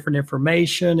find different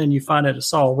information and you find that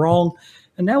it's all wrong.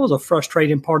 And that was a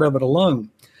frustrating part of it alone.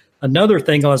 Another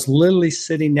thing, I was literally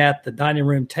sitting at the dining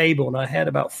room table and I had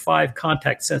about 5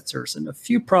 contact sensors and a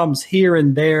few problems here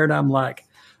and there. And I'm like,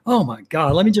 oh my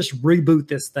God, let me just reboot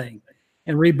this thing.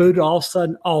 And reboot it, all of a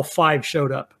sudden, all 5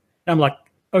 showed up. And I'm like,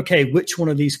 okay, which one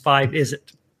of these 5 is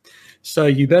it? So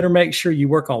you better make sure you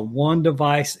work on one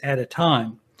device at a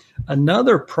time.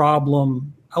 Another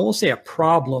problem, I won't say a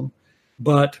problem,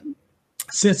 but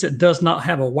since it does not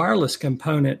have a wireless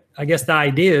component, I guess the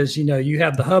idea is, you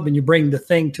have the hub and you bring the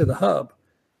thing to the hub.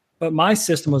 But my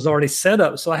system was already set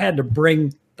up, so I had to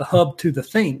bring the hub to the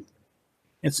thing.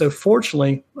 And so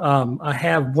fortunately, I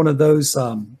have one of those,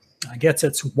 I guess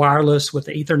it's wireless with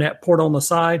the Ethernet port on the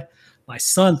side. My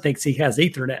son thinks he has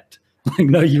Ethernet. Like,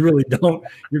 no, you really don't.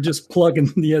 You're just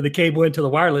plugging the cable into the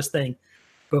wireless thing.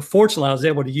 But fortunately, I was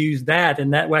able to use that,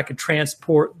 and that way I could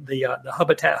transport the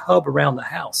Hubitat hub around the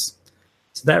house.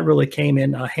 So that really came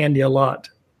in handy a lot.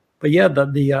 But yeah,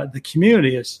 the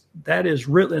community is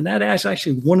really, and that is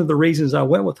actually one of the reasons I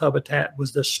went with Hubitat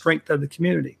was the strength of the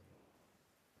community.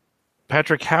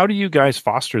 Patrick, how do you guys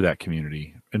foster that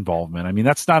community involvement? I mean,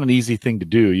 that's not an easy thing to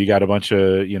do. You got a bunch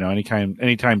of,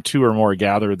 anytime 2 or more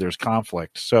gather, there's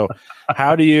conflict. So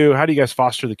how do you guys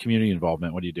foster the community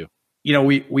involvement? What do you do?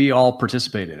 We all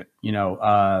participate in it.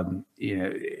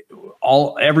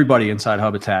 Everybody inside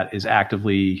Hubitat is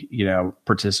actively,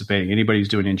 participating. Anybody who's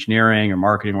doing engineering or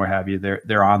marketing or what have you,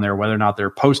 they're on there, whether or not they're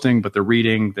posting, but they're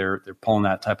reading, they're pulling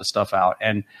that type of stuff out.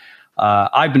 And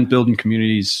I've been building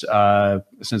communities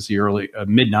since the early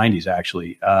mid 90s,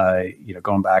 actually,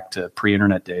 going back to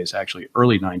pre-internet days, actually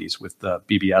early 90s with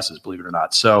BBSs, believe it or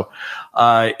not. So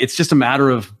it's just a matter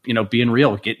of, being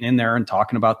real, getting in there and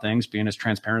talking about things, being as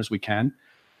transparent as we can.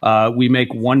 We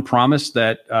make one promise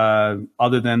that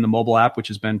other than the mobile app, which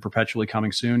has been perpetually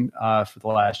coming soon for the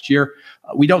last year,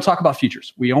 we don't talk about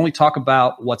futures. We only talk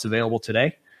about what's available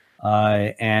today.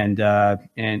 And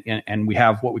we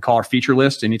have what we call our feature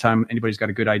list. Anytime anybody's got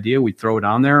a good idea, we throw it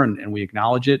on there and we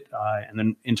acknowledge it. And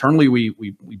then internally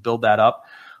we build that up.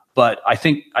 But I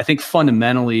think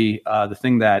fundamentally the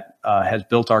thing that has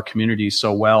built our community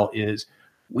so well is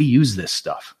we use this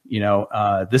stuff.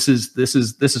 This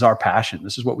is our passion.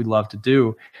 This is what we love to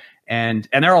do. And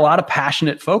there are a lot of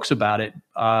passionate folks about it.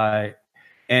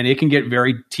 And it can get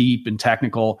very deep and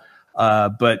technical.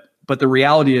 But the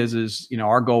reality is,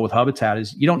 our goal with Hubitat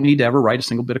is you don't need to ever write a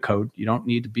single bit of code. You don't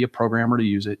need to be a programmer to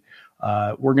use it.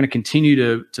 We're going to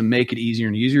continue to make it easier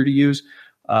and easier to use.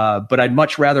 But I'd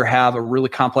much rather have a really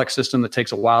complex system that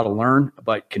takes a while to learn,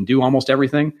 but can do almost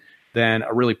everything than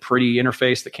a really pretty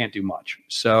interface that can't do much.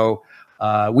 So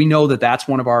we know that that's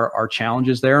one of our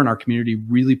challenges there, and our community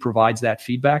really provides that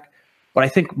feedback. But I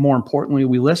think more importantly,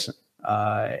 we listen.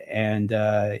 And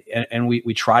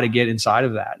we try to get inside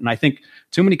of that. And I think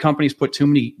too many companies put too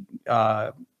many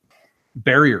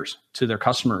barriers to their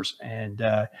customers, and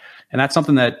that's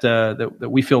something that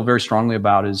we feel very strongly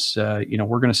about. Is we're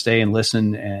going to stay and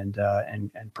listen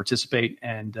and participate.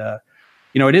 And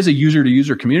it is a user to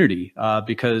user community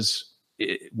because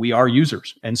we are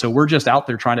users, and so we're just out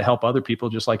there trying to help other people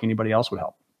just like anybody else would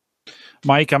help.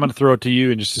 Mike, I'm going to throw it to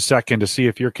you in just a second to see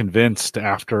if you're convinced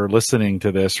after listening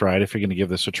to this, right? If you're going to give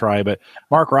this a try. But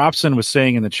Mark Robson was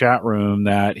saying in the chat room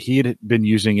that he had been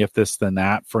using If This Then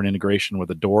That for an integration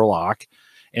with a door lock,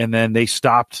 and then they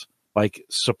stopped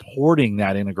supporting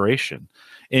that integration.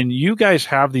 And you guys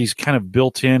have these kind of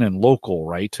built in and local,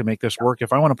 right, to make this work.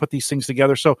 If I want to put these things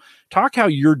together, so talk how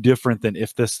you're different than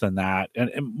If This Then That, and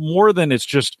more than it's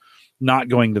just not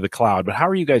going to the cloud, but how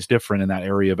are you guys different in that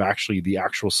area of actually the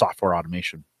actual software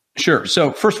automation? Sure.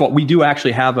 So first of all, we do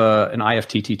actually have an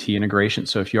IFTTT integration.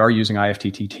 So if you are using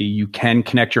IFTTT, you can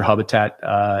connect your Hubitat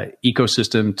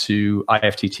ecosystem to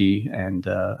IFTTT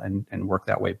and work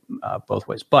that way both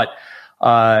ways. But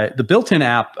the built-in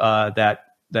app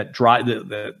that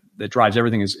drives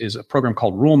everything is a program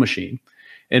called Rule Machine.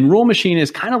 And Rule Machine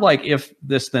is kind of like If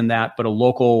This Then That, but a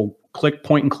local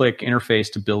point and click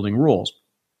interface to building rules.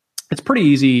 It's pretty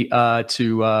easy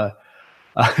to.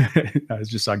 I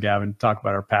just saw Gavin talk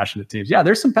about our passionate teams. Yeah,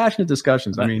 there's some passionate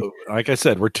discussions. I mean, like I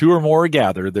said, we're two or more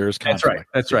gathered. There's conflict.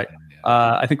 That's right.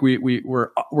 I think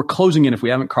we're closing in, if we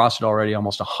haven't crossed it already,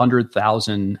 almost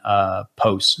 100,000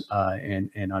 posts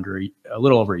in under a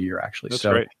little over a year, actually. That's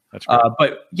great. That's great.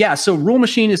 But yeah, so Rule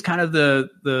Machine is kind of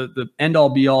the end all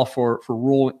be all for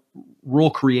rule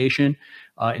creation.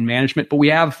 In management, but we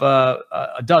have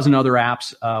a dozen other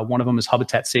apps. One of them is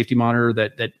Hubitat Safety Monitor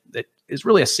that is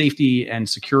really a safety and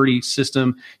security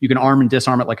system. You can arm and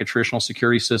disarm it like a traditional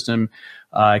security system.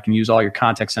 It can use all your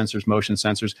contact sensors, motion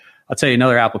sensors. I'll tell you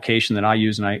another application that I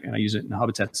use, and I use it in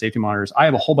Hubitat Safety Monitors. I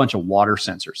have a whole bunch of water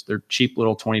sensors. They're cheap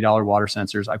little $20 water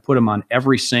sensors. I put them on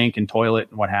every sink and toilet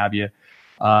and what have you,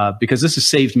 because this has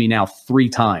saved me now 3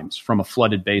 times from a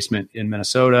flooded basement in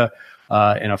Minnesota.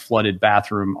 In a flooded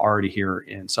bathroom already here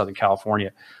in Southern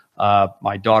California.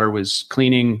 My daughter was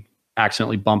cleaning,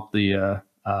 accidentally bumped the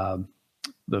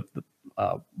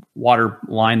water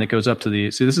line that goes up to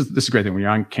the. See, this is a great thing when you're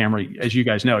on camera. As you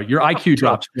guys know, your IQ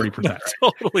drops 40%. Right?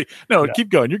 Totally. No, keep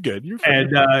going. You're good. You're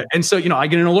fine. And so I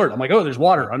get an alert. I'm like, oh, there's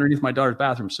water underneath my daughter's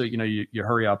bathroom. So you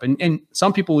hurry up. And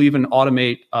some people even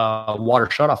automate water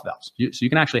shutoff valves. So you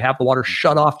can actually have the water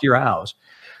shut off to your house.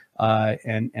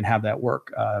 And have that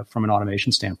work from an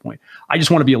automation standpoint. I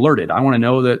just want to be alerted. I want to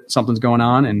know that something's going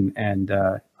on, and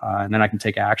then I can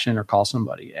take action or call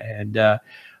somebody. And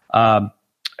I'll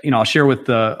share with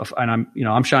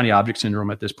I'm shiny object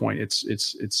syndrome at this point.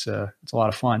 It's a lot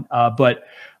of fun. But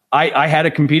I had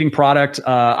a competing product.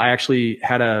 I actually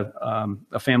had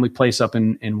a family place up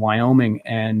in Wyoming,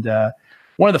 and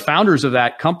one of the founders of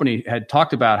that company had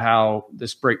talked about how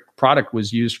this great product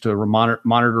was used to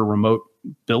monitor remote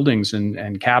buildings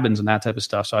and cabins and that type of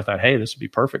stuff. So I thought, hey, this would be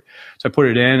perfect. So I put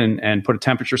it in and put a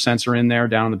temperature sensor in there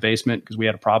down in the basement because we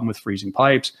had a problem with freezing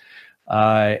pipes.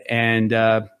 And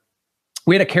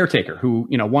we had a caretaker who,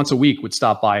 once a week would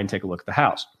stop by and take a look at the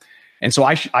house. And so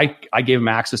I gave him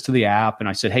access to the app, and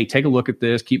I said, hey, take a look at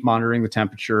this, keep monitoring the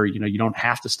temperature. You don't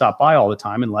have to stop by all the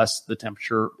time unless the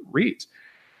temperature reads.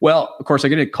 Well, of course, I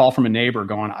get a call from a neighbor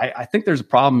going, I think there's a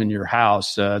problem in your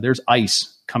house. There's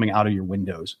ice coming out of your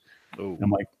windows. Oh. And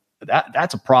I'm like,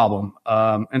 that's a problem.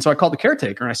 And so I called the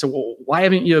caretaker and I said, well, why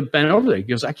haven't you been over there? He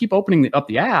goes, I keep opening up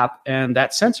the app and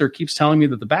that sensor keeps telling me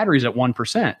that the battery's at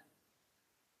 1%.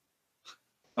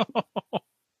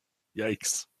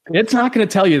 Yikes. It's not going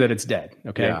to tell you that it's dead.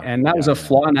 Okay. Yeah, And that was a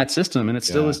flaw in that system, and it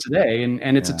still is today.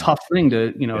 And it's a tough thing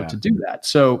to, to do that.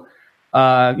 So,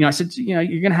 I said, you're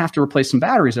going to have to replace some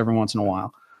batteries every once in a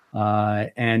while. So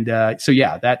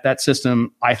that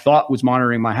system I thought was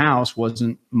monitoring my house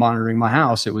wasn't monitoring my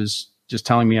house. It was just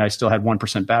telling me I still had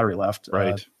 1% battery left.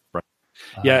 Right. Right.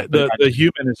 Yeah. The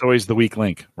human is always the weak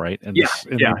link, right? In these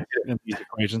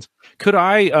equations. Could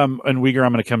I, and Uyghur,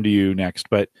 I'm going to come to you next,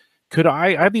 but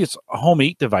I have these Home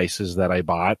 8 devices that I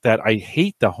bought that I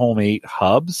hate the Home 8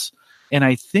 hubs. And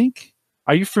I think,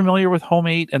 are you familiar with Home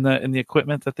 8 and the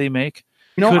equipment that they make?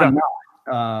 I'm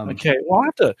not. Okay, well, I'll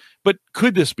have to. But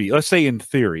could this be? Let's say, in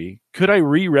theory, could I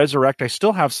resurrect? I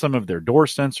still have some of their door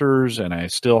sensors, and I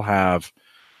still have.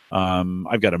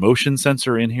 I've got a motion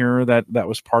sensor in here that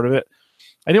was part of it.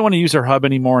 I didn't want to use their hub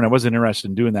anymore, and I wasn't interested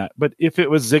in doing that. But if it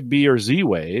was Zigbee or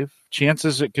Z-Wave,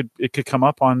 chances it could come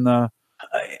up on the.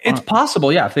 It's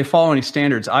possible, yeah. If they follow any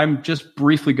standards, I'm just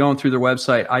briefly going through their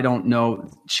website. I don't know.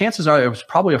 Chances are it was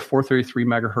probably a 433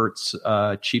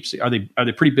 megahertz cheap. Are they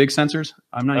pretty big sensors?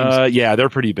 I'm not. Yeah, they're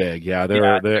pretty big. Yeah,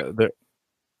 they're.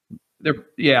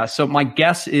 Yeah. So my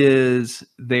guess is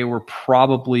they were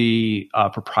probably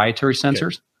proprietary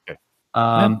sensors. Okay.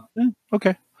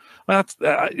 Okay. Well, that's.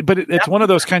 But it's one of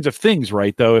those kinds of things,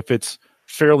 right? Though, if it's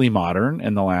fairly modern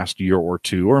in the last year or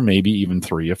two, or maybe even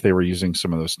 3, if they were using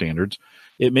some of those standards,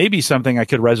 it may be something I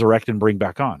could resurrect and bring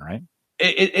back on, right?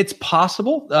 It's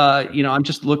possible. I'm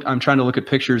trying to look at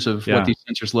pictures of what these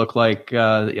sensors look like.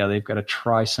 They've got a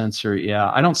tri-sensor. Yeah.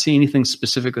 I don't see anything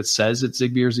specific that says it's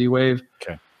Zigbee or Z-Wave.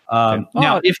 Okay.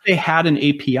 Now, if they had an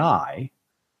API,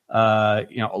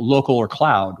 local or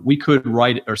cloud, we could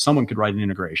write, or someone could write an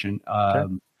integration. But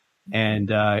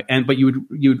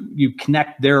you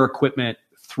connect their equipment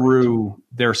through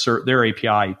their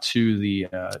API to the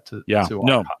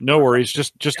no worries.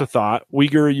 Just a thought.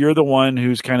 Uyghur, you're the one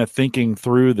who's kind of thinking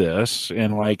through this,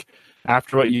 and like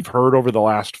after what you've heard over the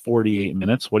last 48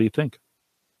 minutes, what do you think?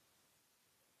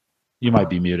 You might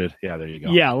be muted. Yeah, there you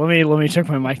go. Yeah, let me check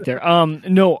my mic there.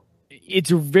 No, it's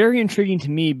very intriguing to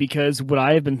me because what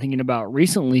I have been thinking about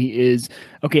recently is,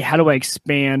 okay, how do I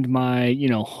expand my,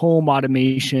 home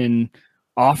automation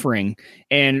offering?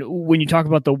 And when you talk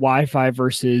about the Wi-Fi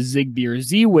versus Zigbee or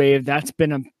Z-Wave, that's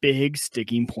been a big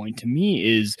sticking point to me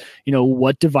is,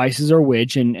 what devices are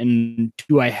which, and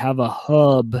do I have a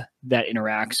hub that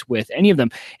interacts with any of them?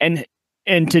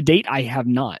 And to date, I have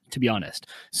not, to be honest.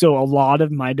 So a lot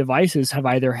of my devices have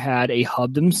either had a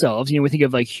hub themselves. We think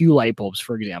of like Hue light bulbs,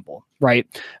 for example, right?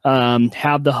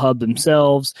 Have the hub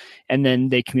themselves, and then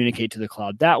they communicate to the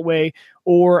cloud that way.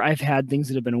 Or I've had things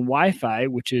that have been Wi-Fi,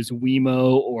 which is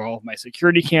Wemo or all of my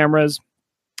security cameras.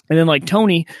 And then like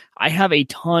Tony, I have a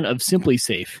ton of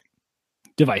SimpliSafe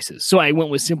devices. So I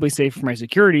went with SimpliSafe for my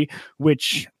security,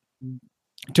 which...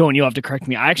 Tony, you'll have to correct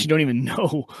me. I actually don't even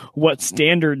know what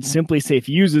standard SimpliSafe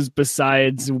uses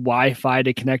besides Wi-Fi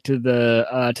to connect to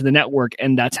the network,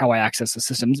 and that's how I access the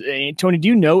systems. Tony, do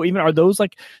you know even are those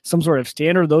like some sort of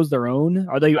standard? Are those their own?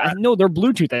 Are they? No, they're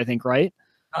Bluetooth, I think, right?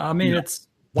 It's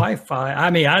Wi-Fi.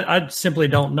 I simply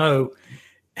don't know.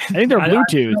 I think they're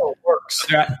Bluetooth. I know it works.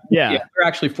 They're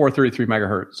actually 433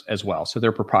 megahertz as well, so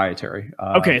they're proprietary.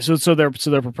 Okay, so they're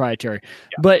proprietary.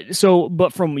 Yeah. But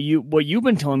from what you've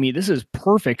been telling me, this is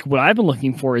perfect. What I've been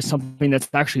looking for is something that's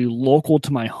actually local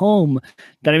to my home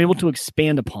that I'm able to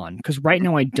expand upon. Because right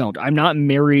now I don't. I'm not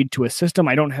married to a system.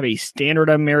 I don't have a standard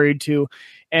I'm married to.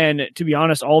 And to be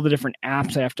honest, all the different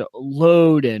apps I have to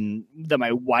load and that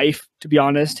my wife, to be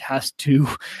honest, has to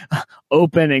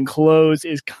open and close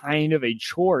is kind of a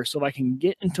chore. So if I can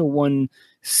get into one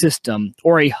system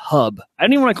or a hub, I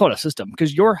don't even want to call it a system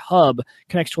because your hub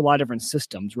connects to a lot of different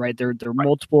systems, right? There are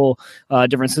multiple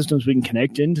different systems we can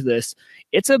connect into this.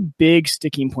 It's a big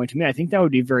sticking point to me. I think that would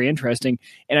be very interesting.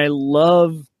 And I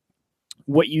love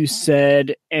what you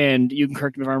said, and you can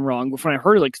correct me if I'm wrong, but when I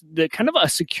heard like the kind of a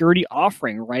security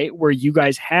offering, right, where you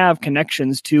guys have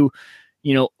connections to,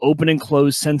 open and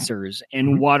close sensors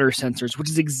and water sensors, which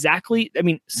is exactly,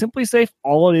 SimpliSafe,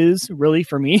 all it is really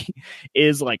for me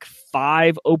is like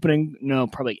 8 open and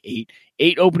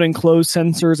close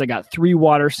sensors. I got 3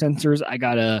 water sensors. I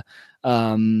got a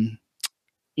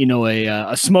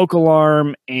smoke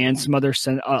alarm and some other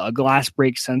a glass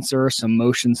break sensor, some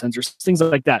motion sensors, things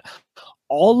like that.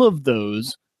 All of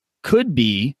those could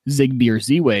be Zigbee or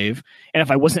Z-Wave. And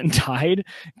if I wasn't tied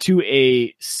to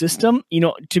a system,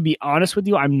 to be honest with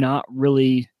you, I'm not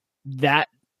really that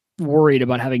worried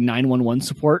about having 911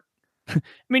 support. I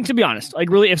mean, to be honest, like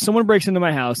really, if someone breaks into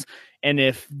my house and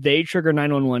if they trigger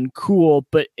 911, cool.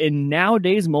 But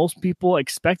nowadays, most people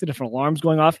expect that if an alarm's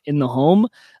going off in the home,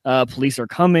 police are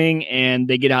coming and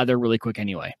they get out of there really quick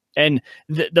anyway. And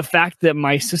the fact that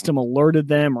my system alerted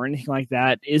them or anything like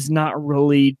that is not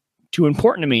really too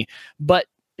important to me. But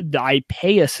I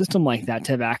pay a system like that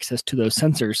to have access to those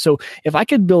sensors. So if I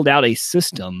could build out a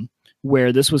system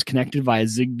where this was connected via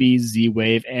Zigbee,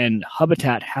 Z-Wave, and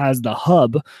Hubitat has the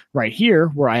hub right here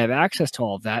where I have access to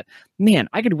all of that, man,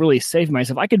 I could really save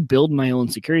myself. I could build my own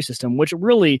security system, which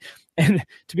really, and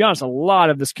to be honest, a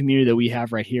lot of this community that we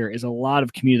have right here is a lot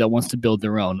of community that wants to build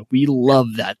their own. We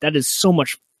love that. That is so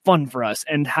much fun for us.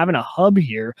 And having a hub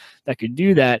here that could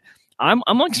do that, I'm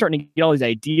like starting to get all these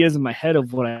ideas in my head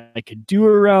of what I could do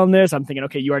around this. I'm thinking,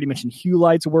 okay, you already mentioned Hue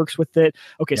Lights works with it.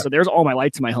 Okay, so there's all my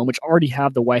lights in my home, which already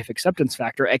have the Wi-Fi acceptance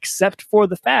factor, except for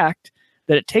the fact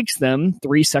that it takes them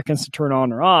 3 seconds to turn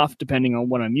on or off, depending on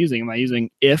what I'm using. Am I using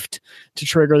IFT to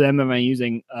trigger them? Am I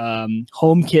using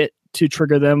HomeKit to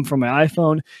trigger them from my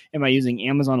iPhone? Am I using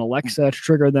Amazon Alexa to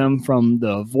trigger them from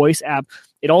the voice app?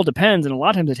 It all depends, and a lot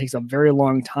of times it takes a very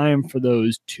long time for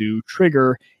those to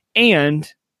trigger,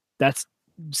 and that's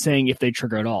saying if they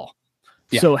trigger at all.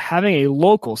 Yeah. So having a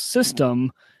local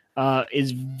system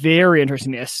is very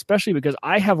interesting to me, especially because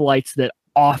I have lights that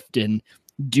often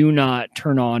do not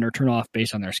turn on or turn off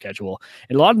based on their schedule.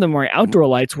 And a lot of them are outdoor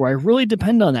lights where I really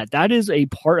depend on that. That is a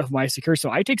part of my security. So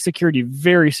I take security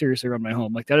very seriously around my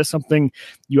home. Like that is something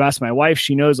you ask my wife,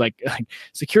 she knows like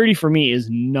security for me is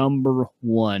number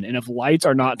one. And if lights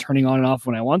are not turning on and off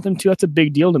when I want them to, that's a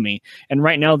big deal to me. And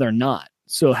right now they're not.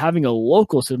 So having a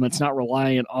local system that's not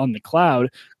reliant on the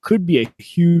cloud could be a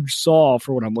huge solve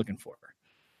for what I'm looking for.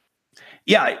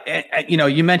 Yeah,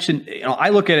 you mentioned, I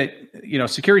look at it,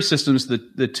 security systems,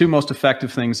 the two most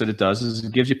effective things that it does is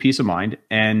it gives you peace of mind.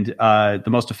 And the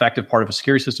most effective part of a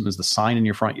security system is the sign in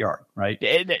your front yard, right?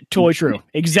 Totally true.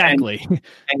 Exactly.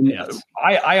 And yes.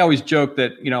 I always joke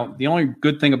that, the only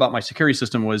good thing about my security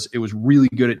system was it was really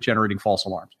good at generating false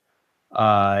alarms.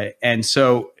 And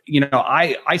so,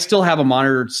 I still have a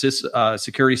monitored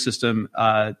security system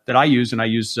that I use, and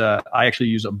I actually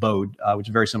use Abode, which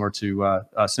is very similar to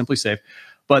Simply Safe.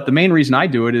 But the main reason I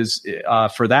do it is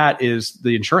for that is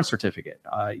the insurance certificate.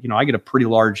 I get a pretty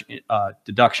large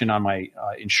deduction on my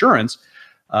insurance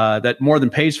that more than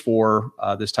pays for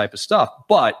this type of stuff.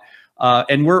 But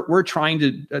and we're trying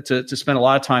to spend a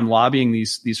lot of time lobbying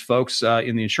these folks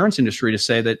in the insurance industry to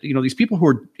say that these people who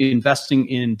are investing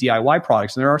in DIY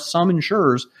products, and there are some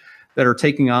insurers that are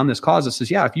taking on this cause that says,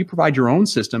 yeah, if you provide your own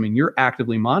system and you're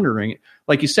actively monitoring it,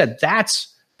 like you said,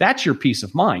 that's your peace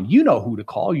of mind. You know who to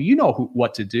call,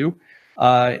 what to do,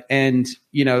 but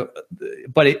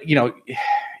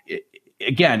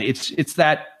again, it's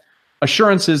that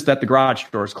assurances that the garage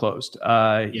door is closed,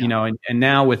 and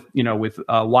now with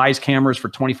Wise cameras for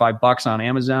 $25 on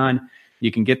Amazon,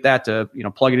 you can get that to,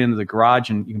 plug it into the garage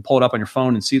and you can pull it up on your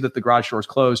phone and see that the garage door is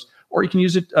closed, or you can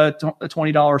use a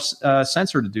 $20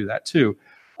 sensor to do that too.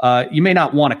 You may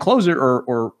not want to close it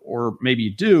or maybe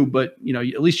you do, but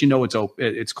at least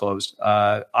it's closed.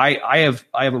 I have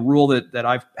a rule that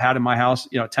I've had in my house,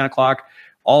 10 o'clock,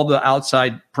 all the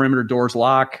outside perimeter doors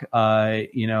lock, and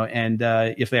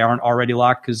if they aren't already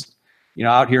locked, because,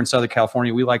 out here in Southern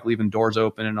California, we like leaving doors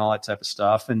open and all that type of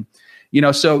stuff. And,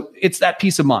 so it's that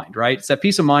peace of mind, right? It's that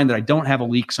peace of mind that I don't have a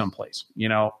leak someplace,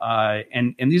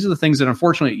 and these are the things that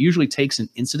unfortunately it usually takes an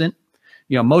incident.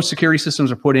 Most security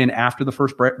systems are put in after the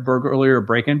first burglary or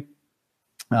break-in,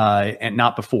 and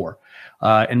not before.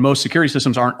 And most security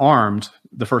systems aren't armed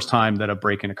the first time that a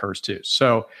break-in occurs too.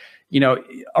 So,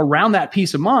 around that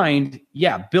peace of mind,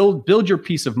 build your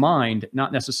peace of mind,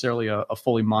 not necessarily a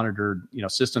fully monitored,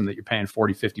 system that you're paying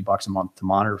 $40, $50 a month to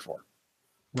monitor for.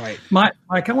 Right. Mike,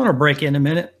 I want to break in a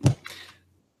minute.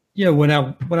 When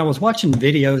I was watching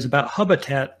videos about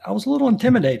Hubitat, I was a little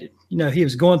intimidated. He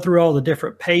was going through all the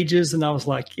different pages and I was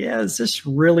like, yeah, is this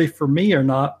really for me or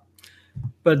not?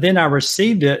 But then I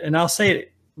received it, and I'll say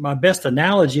it, my best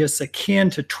analogy is akin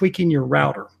to tweaking your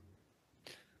router.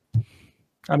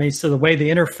 I mean, so the way the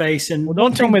interface and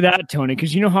don't tell me that, Tony,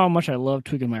 because you know how much I love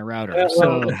tweaking my router.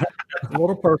 So a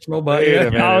little personal, but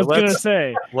I was going to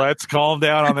say, let's calm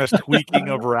down on this tweaking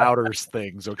of routers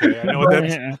things. Okay, I know what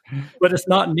that's, but it's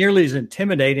not nearly as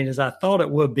intimidating as I thought it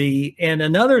would be. And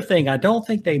another thing I don't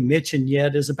think they mentioned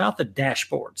yet is about the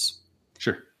dashboards.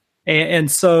 Sure. And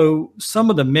so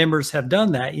some of the members have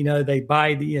done that. They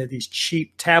buy these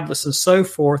cheap tablets and so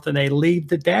forth, and they leave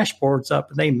the dashboards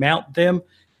up and they mount them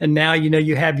And now,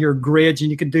 you have your grids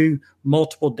and you can do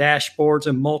multiple dashboards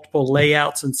and multiple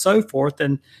layouts and so forth.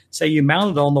 And say you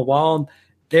mount it on the wall, and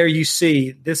there you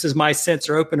see, this is my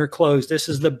sensor open or closed. This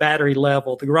is the battery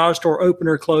level, the garage door open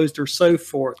or closed or so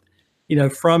forth,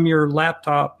 from your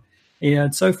laptop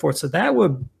and so forth. So that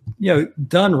would,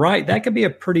 done right, that could be a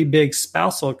pretty big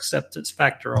spousal acceptance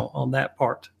factor on that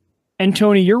part. And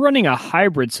Tony, you're running a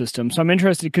hybrid system. So I'm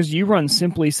interested because you run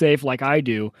Simply Safe like I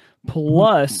do,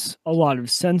 plus a lot of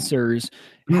sensors.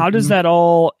 How does that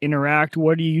all interact?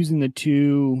 What are you using the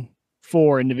two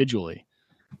for individually?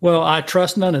 Well, I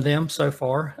trust none of them so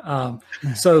far.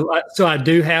 So I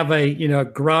do have a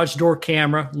garage door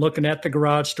camera looking at the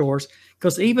garage doors,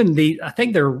 because even I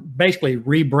think they're basically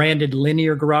rebranded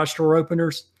linear garage door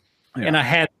openers. Yeah. And I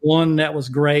had one that was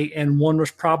great and one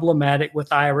was problematic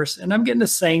with Iris. And I'm getting the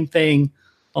same thing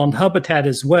on Hubitat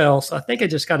as well. So I think I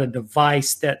just got a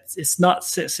device that it's not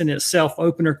sits in itself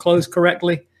open or closed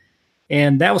correctly.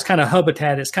 And that was kind of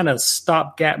Hubitat. It's kind of a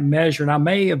stopgap measure. And I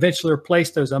may eventually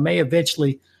replace those. I may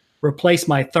eventually replace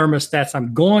my thermostats.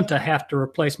 I'm going to have to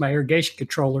replace my irrigation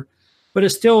controller. But it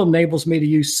still enables me to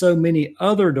use so many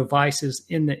other devices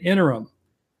in the interim.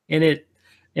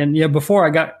 And before I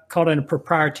got caught in a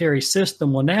proprietary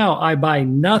system, well, now I buy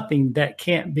nothing that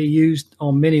can't be used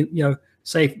on many,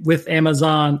 say with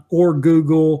Amazon or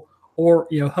Google or,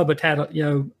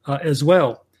 Hubitat, as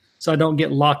well. So I don't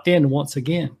get locked in once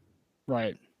again.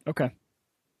 Right. Okay.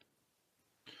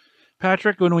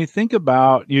 Patrick, when we think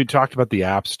about, you talked about the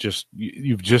apps,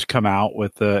 you've just come out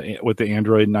with the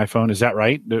Android and iPhone. Is that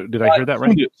right? Did I hear that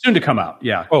right? Soon to come out.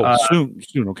 Yeah. Oh, soon.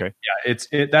 Okay.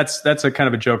 Yeah. That's a kind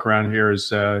of a joke around here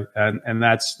and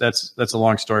that's a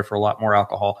long story for a lot more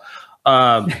alcohol.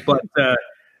 But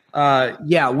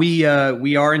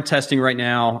we are in testing right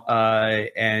now.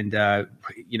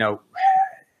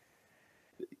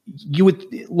 You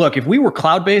would look, if we were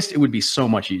cloud-based, it would be so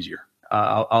much easier.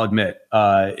 I'll admit,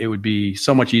 it would be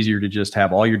so much easier to just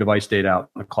have all your device data out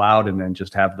in the cloud and then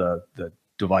just have the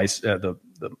device,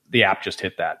 the app just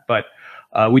hit that. But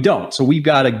we don't. So we've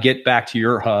got to get back to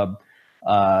your hub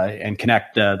and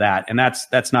connect that, and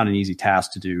that's not an easy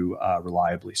task to do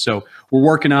reliably. So we're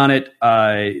working on it.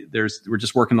 We're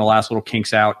just working the last little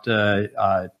kinks out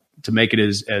to make it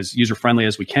as user friendly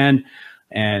as we can,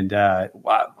 and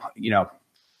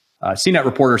CNET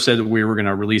reporter said that we were going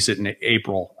to release it in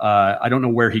April. I don't know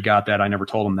where he got that. I never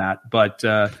told him that. But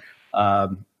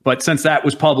since that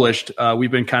was published, we've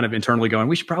been kind of internally going,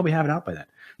 we should probably have it out by then.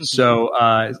 So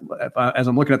as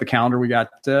I'm looking at the calendar, we got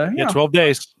 12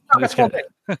 days. 12 days.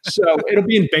 So it'll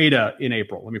be in beta in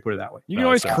April. Let me put it that way. You can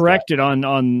always correct it on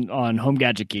Home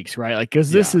Gadget Geeks, right? Like,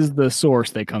 because this is the source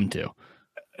they come to.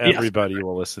 Everybody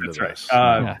will listen to this.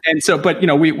 And so, but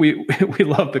we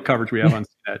love the coverage we have on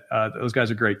CNET. Those guys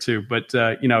are great too. But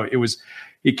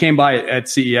he came by at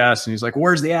CES and he's like,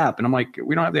 "Where's the app?" And I'm like,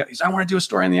 "We don't have the app." He's like, "I want to do a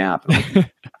story on the app." And I'm like, "We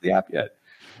don't have the app yet."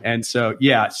 And so,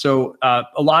 a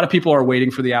lot of people are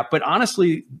waiting for the app. But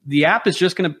honestly, the app is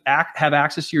just going to have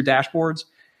access to your dashboards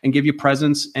and give you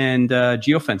presence and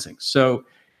geofencing. So,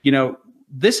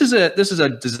 this is a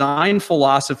design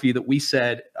philosophy that we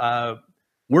said.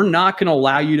 We're not going to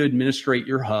allow you to administrate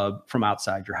your hub from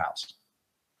outside your house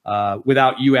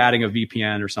without you adding a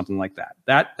VPN or something like that.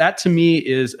 That to me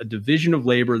is a division of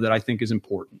labor that I think is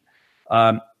important.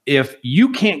 If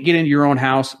you can't get into your own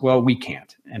house, well, we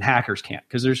can't, and hackers can't,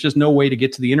 because there's just no way to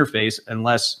get to the interface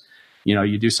unless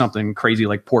you do something crazy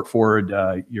like port forward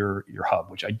your hub,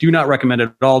 which I do not recommend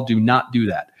at all. Do not do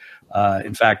that.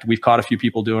 In fact, we've caught a few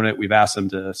people doing it. We've asked them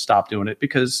to stop doing it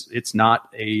because it's not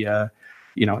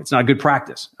it's not a good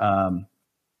practice.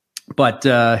 But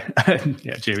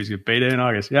Jamie's good. Beta in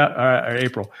August. Yeah, or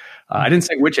April. I didn't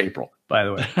say which April, by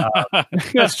the way.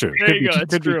 That's true. There you go.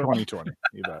 That's true. 2020.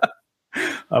 You bet.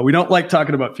 We don't like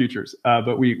talking about futures,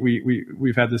 but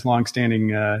we've had this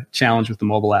long-standing challenge with the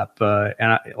mobile app,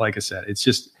 and like I said, it's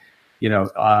just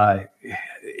it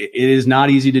is not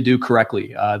easy to do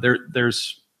correctly.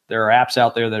 There are apps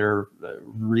out there that are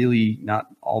really not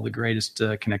all the greatest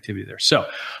connectivity there. So,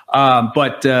 and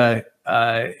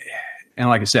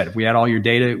like I said, if we had all your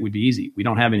data, it would be easy. We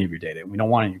don't have any of your data. We don't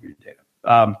want any of your data.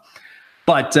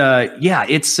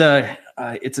 It's a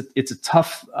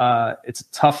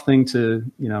tough thing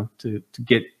to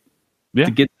get to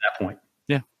that point.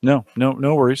 Yeah. No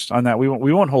worries on that. We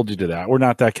won't hold you to that. We're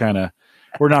not that kind of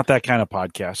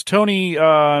podcast. Tony,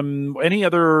 any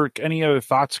other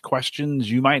thoughts, questions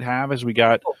you might have as we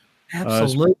got?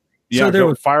 Absolutely.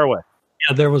 Fire away.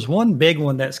 Yeah, there was one big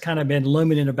one that's kind of been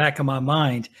looming in the back of my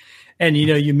mind. And,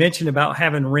 you mentioned about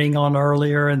having Ring on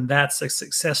earlier, and that's a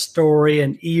success story,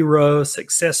 and Eero,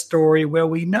 success story. Well,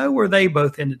 we know where they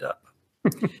both ended up.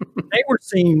 They were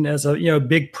seen as a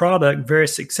big product, very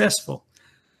successful.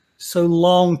 So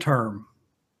long term,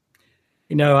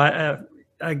 I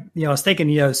was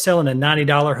thinking, selling a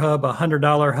 $90 hub, a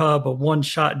 $100 hub, a one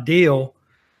shot deal.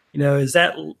 Is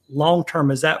that long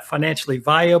term? Is that financially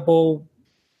viable?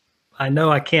 I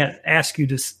know I can't ask you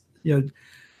to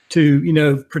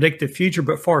predict the future,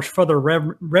 but far as further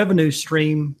revenue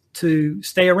stream to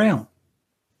stay around.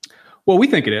 Well, we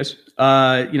think it is.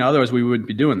 Otherwise we wouldn't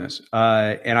be doing this.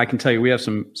 And I can tell you, we have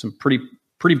some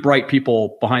pretty bright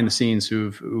people behind the scenes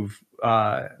who've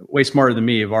way smarter than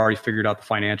me have already figured out the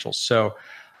financials. So,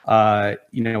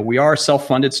 we are a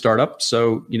self-funded startup.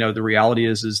 So, the reality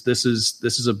is this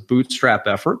is a bootstrap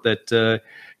effort that,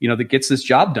 that gets this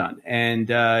job done.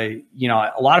 And, a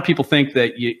lot of people think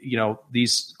that,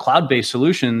 these cloud-based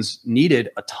solutions needed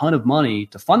a ton of money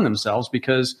to fund themselves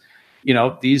because,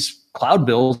 these cloud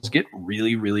bills get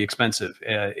really, really expensive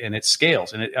and it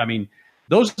scales. And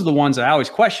those are the ones that I always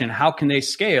question. How can they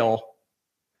scale?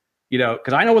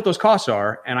 Because I know what those costs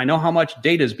are and I know how much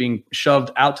data is being shoved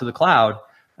out to the cloud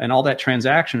and all that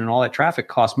transaction and all that traffic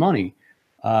costs money.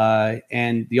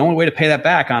 And the only way to pay that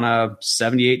back on a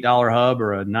 $78 hub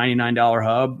or a $99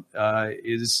 hub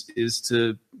is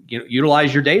to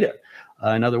utilize your data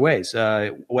in other ways.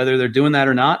 Whether they're doing that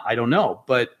or not, I don't know.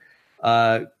 But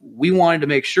we wanted to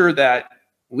make sure that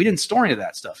we didn't store any of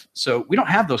that stuff. So we don't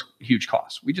have those huge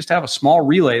costs. We just have a small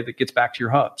relay that gets back to your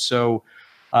hub. So,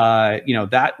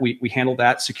 that we handle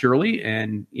that securely.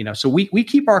 And, so we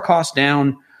keep our costs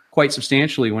down quite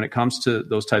substantially when it comes to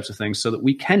those types of things so that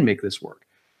we can make this work.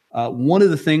 One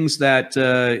of the things that,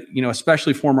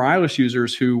 especially former Iris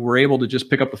users who were able to just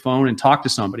pick up the phone and talk to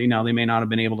somebody, now they may not have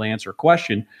been able to answer a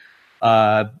question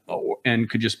and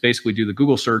could just basically do the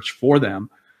Google search for them.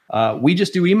 We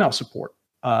just do email support,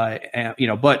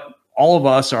 but all of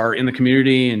us are in the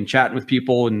community and chatting with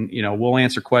people and, we'll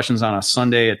answer questions on a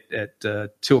Sunday at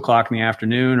 2:00 in the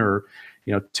afternoon or,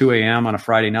 2 a.m. on a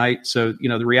Friday night. So,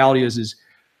 the reality is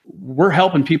we're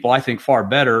helping people, I think, far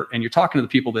better. And you're talking to the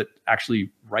people that actually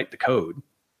write the code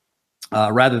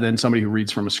rather than somebody who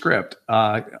reads from a script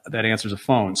that answers a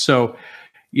phone. So,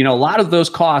 a lot of those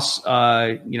costs,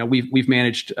 we've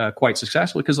managed quite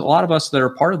successfully because a lot of us that are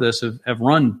part of this have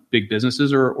run big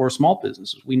businesses or small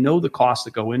businesses. We know the costs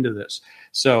that go into this.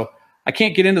 So I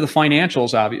can't get into the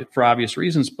financials for obvious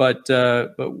reasons, but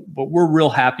we're real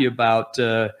happy about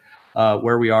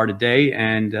where we are today,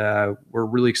 and we're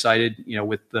really excited,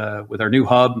 with our new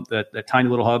hub, that tiny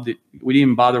little hub that we didn't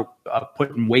even bother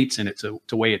putting weights in it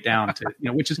to weigh it down to,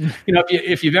 which is,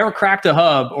 if you've ever cracked a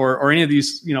hub or any of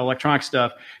these, electronic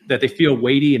stuff that they feel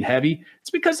weighty and heavy, it's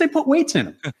because they put weights in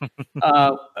them.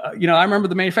 I remember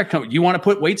the manufacturer coming, you want to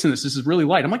put weights in this? This is really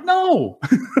light. I'm like, no,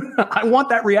 I want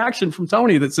that reaction from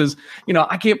Tony that says,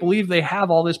 I can't believe they have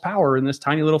all this power in this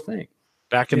tiny little thing.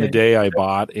 Back in the day, I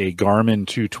bought a Garmin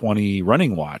 220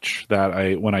 running watch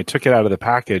that when I took it out of the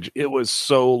package, it was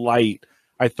so light.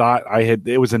 I thought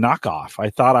it was a knockoff. I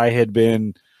thought I had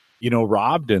been,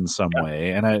 robbed in some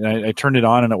way. And I turned it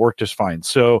on and it worked just fine.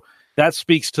 So that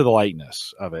speaks to the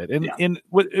lightness of it. And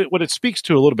what it speaks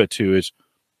to a little bit too is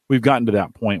we've gotten to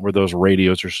that point where those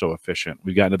radios are so efficient.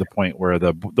 We've gotten to the point where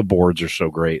the boards are so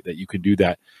great that you could do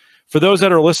that. For those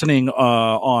that are listening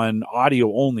on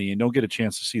audio only and don't get a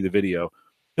chance to see the video,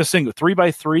 this thing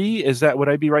 3x3, is that, would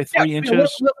I be right? 3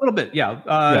 inches? A little bit.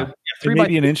 Yeah. 3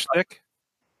 maybe an inch thick.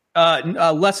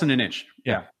 Less than an inch.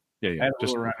 Yeah.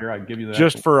 Just around here, I can give you that.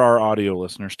 Just for our audio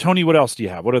listeners, Tony, what else do you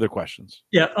have? What other questions?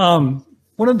 Yeah.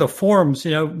 One of the forums,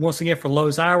 once again for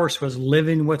Lowe's Iris was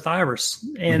Living with Iris,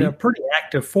 and a pretty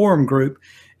active forum group.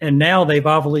 And now they've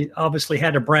obviously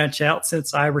had to branch out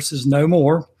since Iris is no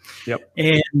more. Yep.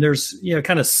 And there's,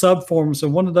 kind of sub forums,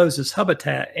 and one of those is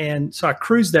Hubitat. And so I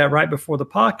cruised that right before the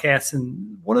podcast.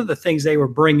 And one of the things they were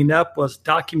bringing up was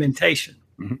documentation.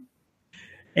 Mm-hmm.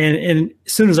 And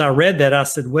as soon as I read that, I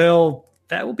said, well,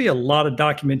 that will be a lot of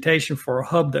documentation for a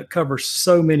hub that covers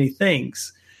so many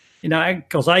things.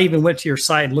 Because I even went to your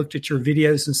site and looked at your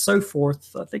videos and so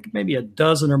forth. I think maybe a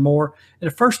dozen or more. And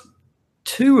the first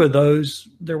 2 of those,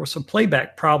 there were some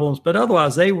playback problems, but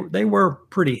otherwise they were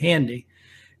pretty handy.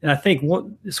 And I think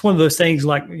it's one of those things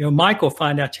like, Michael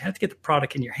find out you have to get the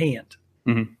product in your hand.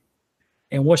 Mm-hmm.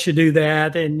 And once you do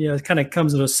that, and, it kind of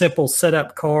comes in a simple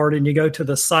setup card, and you go to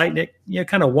the site and it,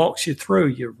 kind of walks you through.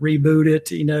 You reboot it,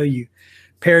 you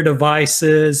pair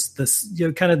devices,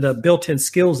 kind of the built-in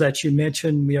skills that you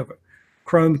mentioned. We have a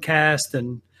Chromecast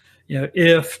and,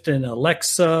 IFT and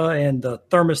Alexa and the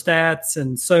thermostats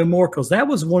and so more, because that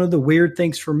was one of the weird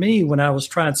things for me when I was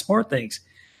trying smart things.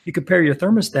 You could pair your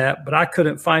thermostat, but I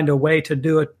couldn't find a way to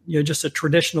do it, just a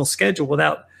traditional schedule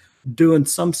without doing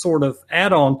some sort of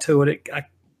add-on to it, I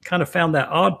kind of found that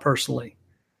odd personally.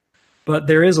 But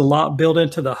there is a lot built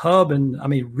into the hub, and I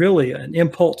mean, really an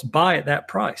impulse buy at that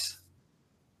price.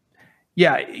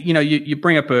 Yeah, you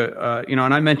bring up and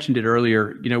I mentioned it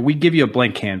earlier. We give you a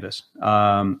blank canvas,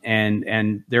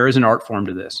 and there is an art form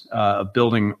to this, of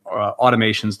building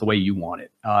automations the way you want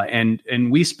it,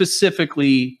 and we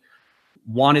specifically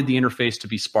wanted the interface to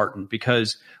be Spartan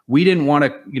because we didn't want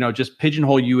to, just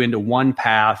pigeonhole you into one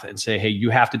path and say, hey, you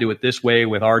have to do it this way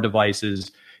with our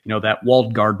devices, that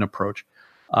walled garden approach.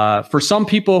 For some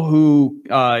people who,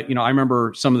 I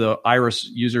remember some of the Iris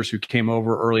users who came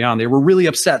over early on, they were really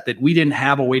upset that we didn't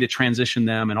have a way to transition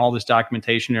them and all this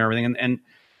documentation and everything.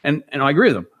 And I agree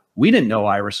with them. We didn't know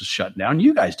Iris was shutting down.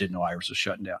 You guys didn't know Iris was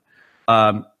shutting down.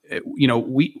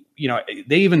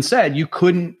 They even said you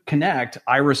couldn't connect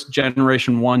Iris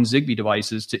Generation 1 Zigbee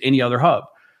devices to any other hub.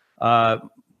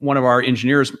 One of our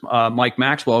engineers, Mike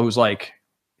Maxwell, who's like,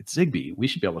 it's Zigbee. We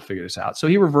should be able to figure this out. So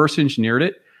he reverse engineered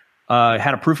it.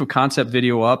 Had a proof of concept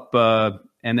video up,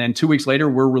 and then 2 weeks later,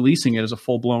 we're releasing it as a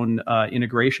full-blown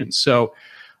integration. So,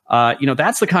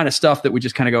 that's the kind of stuff that we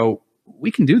just kind of go,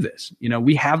 we can do this.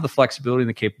 We have the flexibility and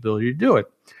the capability to do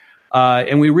it.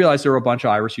 And we realized there were a bunch of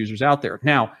Iris users out there.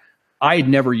 Now, I had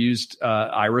never used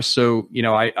Iris, so,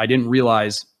 I didn't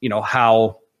realize,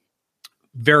 how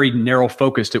very narrow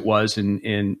focused it was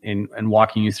in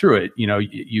walking you through it.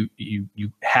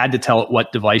 You had to tell it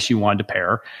what device you wanted to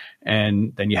pair,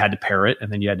 and then you had to pair it,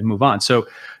 and then you had to move on. So,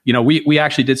 we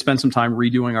actually did spend some time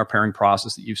redoing our pairing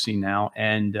process that you've seen now,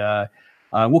 and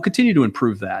we'll continue to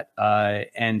improve that.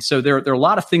 And so there are a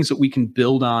lot of things that we can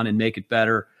build on and make it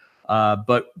better.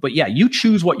 But yeah, you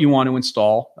choose what you want to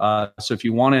install. So if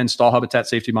you want to install Hubitat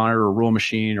Safety Monitor or Rule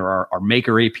Machine or our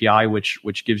Maker API,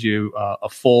 which gives you a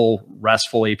full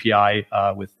RESTful API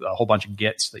with a whole bunch of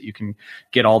gets that you can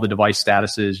get all the device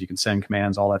statuses, you can send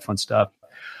commands, all that fun stuff.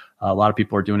 A lot of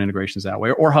people are doing integrations that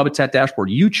way. Or Hubitat Dashboard.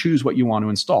 You choose what you want to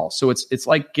install. So it's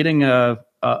like getting a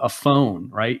phone,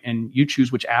 right? And you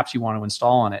choose which apps you want to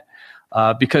install on it.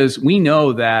 Because we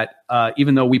know that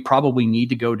even though we probably need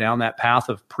to go down that path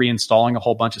of pre-installing a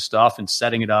whole bunch of stuff and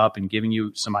setting it up and giving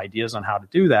you some ideas on how to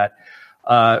do that,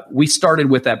 we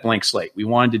started with that blank slate. We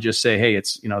wanted to just say, hey,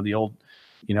 it's the old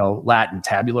Latin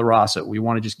tabula rasa. We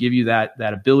want to just give you that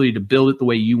ability to build it the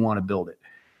way you want to build it.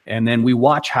 And then we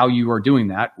watch how you are doing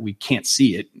that. We can't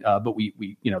see it, but we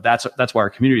that's why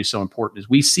our community is so important. Is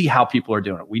we see how people are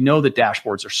doing it. We know that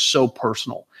dashboards are so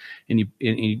personal, and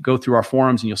you go through our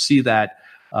forums and you'll see that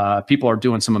people are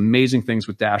doing some amazing things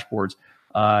with dashboards,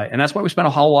 and that's why we spent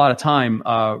a whole lot of time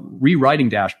rewriting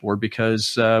dashboard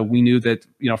because we knew that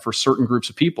for certain groups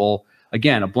of people,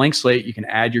 again, a blank slate. You can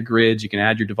add your grids, you can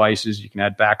add your devices, you can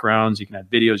add backgrounds, you can add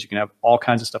videos, you can have all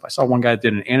kinds of stuff. I saw one guy that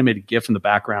did an animated GIF in the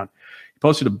background.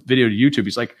 Posted a video to YouTube.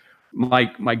 He's like,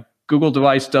 my Google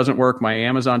device doesn't work, my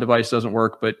Amazon device doesn't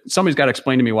work, but somebody's got to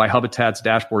explain to me why Hubitat's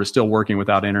dashboard is still working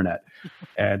without internet.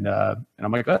 And I'm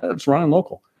like, it's running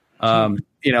local.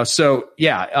 So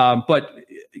yeah. But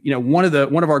one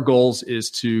of our goals is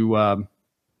to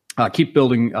keep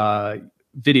building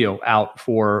video out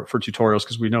for tutorials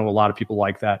because we know a lot of people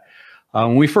like that.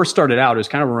 When we first started out, it was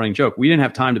kind of a running joke. We didn't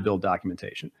have time to build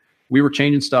documentation. We were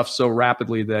changing stuff so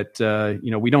rapidly that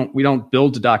we don't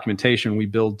build to documentation. We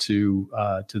build to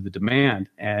the demand,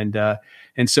 and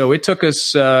so it took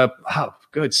us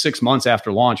good 6 months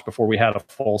after launch before we had a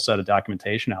full set of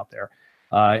documentation out there.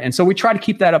 And so we try to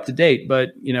keep that up to date.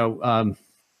 But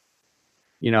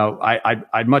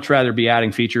I'd much rather be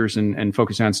adding features and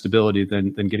focusing on stability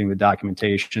than getting the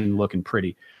documentation looking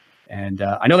pretty. And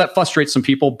I know that frustrates some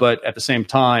people, but at the same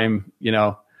time,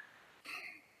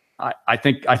 I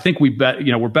think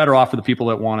we're better off for the people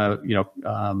that want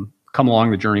to come along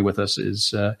the journey with us.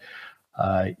 Is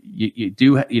you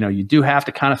do have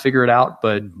to kind of figure it out,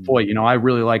 but boy, I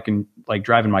really like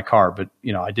driving my car, but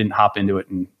I didn't hop into it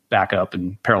and back up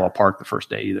and parallel park the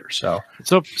first day either. So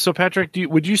Patrick,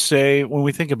 would you say when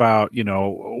we think about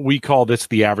we call this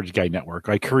the Average Guy Network?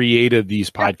 I created these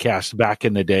podcasts back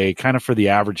in the day, kind of for the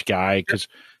average guy because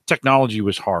technology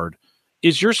was hard.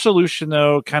 Is your solution,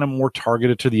 though, kind of more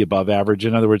targeted to the above average?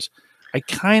 In other words, I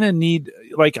kind of need,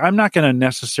 I'm not going to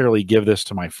necessarily give this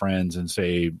to my friends and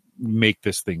say, make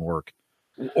this thing work.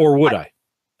 Or would I?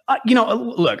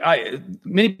 Look,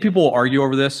 many people will argue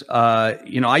over this.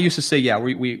 I used to say, yeah,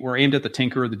 we're aimed at the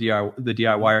tinker or the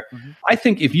DIYer. Mm-hmm. I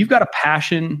think if you've got a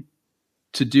passion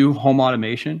to do home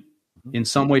automation in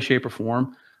some way, shape, or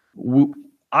form,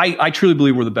 I truly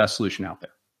believe we're the best solution out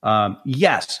there.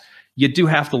 Yes. You do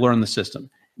have to learn the system.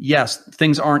 Yes,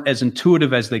 things aren't as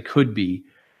intuitive as they could be.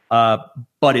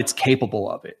 but it's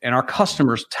capable of it. And our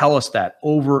customers tell us that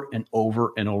over and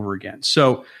over and over again.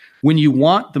 So when you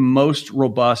want the most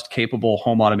robust, capable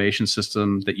home automation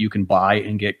system that you can buy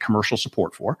and get commercial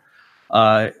support for,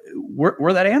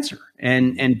 we're that answer.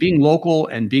 And being local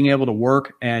and being able to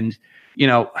work, and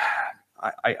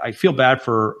I feel bad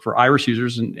for Iris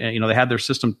users, and they had their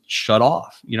system shut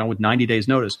off, with 90 days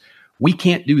notice. We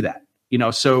can't do that,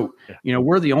 So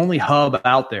we're the only hub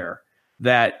out there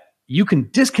that you can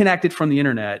disconnect it from the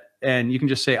internet, and you can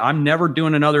just say, I'm never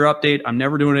doing another update. I'm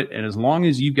never doing it. And as long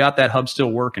as you've got that hub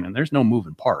still working, and there's no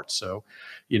moving parts. So,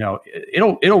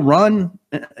 it'll run,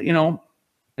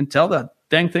 until the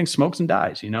dang thing smokes and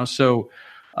dies, So,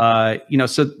 so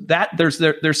that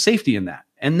there's safety in that.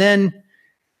 And then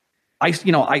I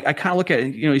kind of look at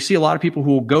it, you see a lot of people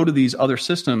who will go to these other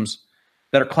systems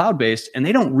that are cloud-based, and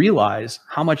they don't realize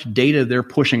how much data they're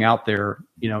pushing out there,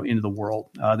 into the world.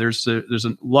 There's a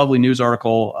lovely news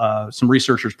article. Some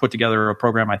researchers put together a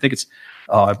program. I think it's,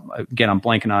 again, I'm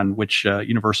blanking on which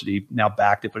university now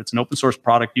backed it, but it's an open source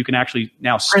product. You can actually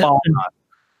now spy on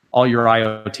all your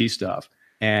IoT stuff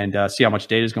and see how much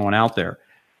data is going out there.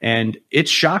 And it's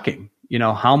shocking,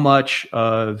 how much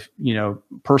of,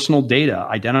 personal data,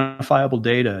 identifiable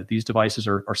data, these devices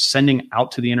are sending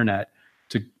out to the internet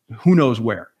to who knows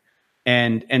where.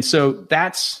 And so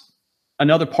that's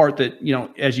another part that,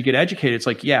 as you get educated, it's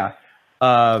like,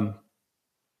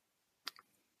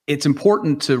 it's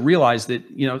important to realize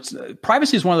that,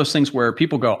 privacy is one of those things where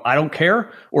people go, I don't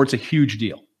care, or it's a huge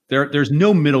deal. There's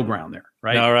no middle ground there,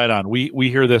 right? No, right on. We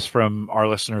hear this from our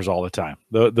listeners all the time.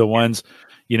 The ones,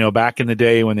 back in the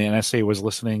day when the NSA was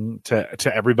listening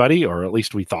to everybody, or at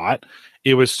least we thought,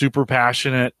 it was super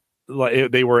passionate.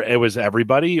 It was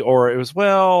everybody, or it was,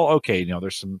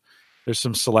 there's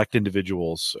some select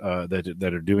individuals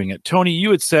that are doing it. Tony,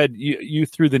 you had said you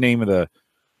threw the name of the.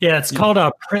 Yeah, it's called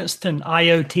a Princeton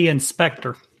IoT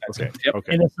Inspector. Okay. Yep.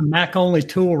 Okay. And it's a Mac only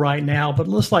tool right now, but it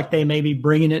looks like they may be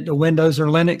bringing it to Windows or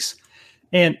Linux.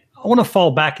 And I want to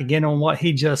fall back again on what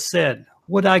he just said.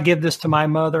 Would I give this to my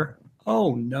mother?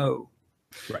 Oh no.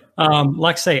 Right.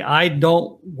 Like I say, I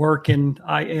don't work in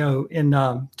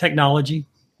technology,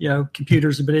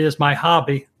 computers, but it is my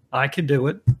hobby. I could do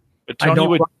it. But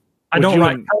Tony, I don't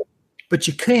write code, but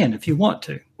you can if you want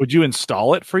to. Would you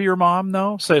install it for your mom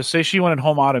though? So say she wanted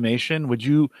home automation. Would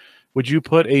you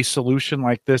put a solution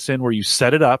like this in where you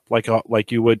set it up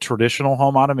like you would traditional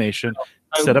home automation,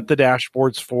 set up the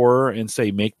dashboards for her and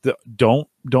say, don't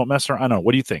mess around? I don't know.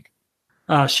 What do you think?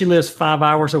 She lives 5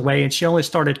 hours away, and she only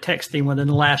started texting within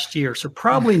the last year, so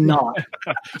probably not.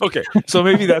 Okay, so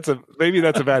maybe that's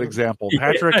a bad example.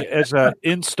 Patrick, as an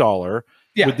installer,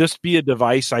 would this be a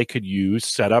device I could use?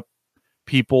 Set up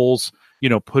people's,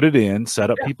 put it in, set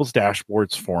up people's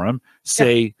dashboards for them.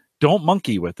 Say, don't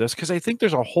monkey with this, because I think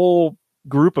there's a whole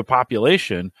group of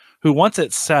population who, once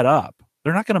it's set up,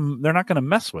 they're not gonna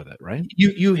mess with it, right?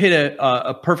 You hit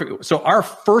a perfect. So our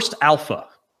first alpha.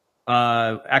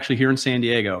 Actually here in San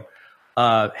Diego,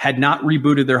 had not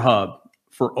rebooted their hub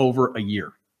for over a year.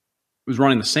 It was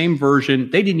running the same version.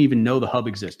 They didn't even know the hub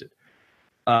existed.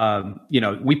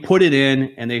 We put it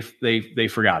in and they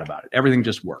forgot about it. Everything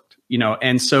just worked,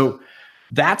 and so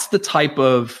that's the type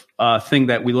of thing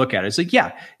that we look at. It's like,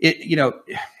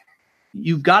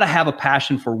 you've got to have a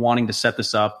passion for wanting to set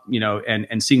this up,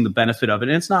 and seeing the benefit of it.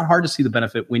 And it's not hard to see the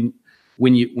benefit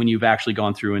when you've actually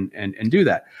gone through and do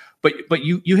that. But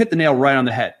you hit the nail right on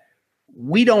the head.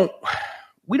 We don't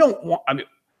want,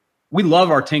 we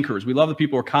love our tinkerers. We love the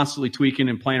people who are constantly tweaking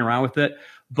and playing around with it.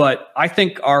 But I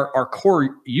think our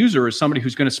core user is somebody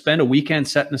who's going to spend a weekend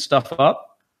setting the stuff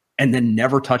up and then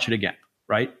never touch it again,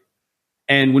 right?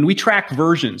 And when we track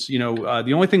versions,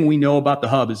 the only thing we know about the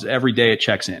hub is every day it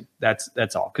checks in. That's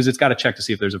all, because it's got to check to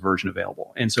see if there's a version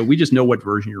available. And so we just know what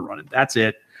version you're running. That's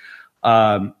it.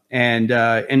 And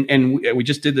we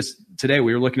just did this today.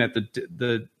 We were looking at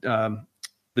the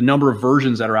number of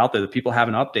versions that are out there that people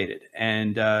haven't updated,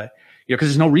 and because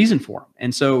there's no reason for them.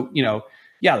 And so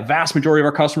the vast majority of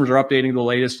our customers are updating the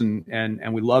latest,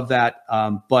 and we love that.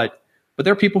 But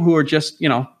there are people who are just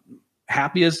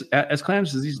happy as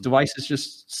clams as these devices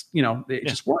just it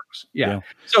just works. Yeah.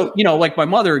 So like my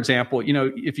mother example,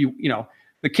 if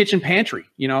the kitchen pantry,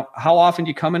 how often do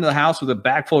you come into the house with a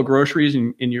bag full of groceries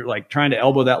and you're like trying to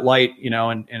elbow that light,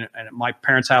 and at my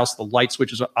parents' house, the light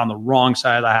switch is on the wrong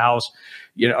side of the house,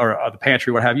 or the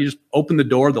pantry, what have you. Just open the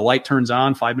door, the light turns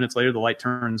on, 5 minutes later, the light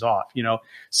turns off,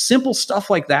 simple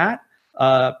stuff like that.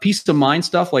 Peace of mind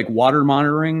stuff like water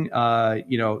monitoring,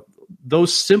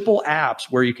 those simple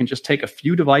apps where you can just take a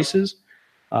few devices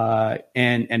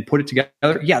and put it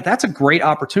together. Yeah, that's a great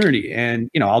opportunity. And,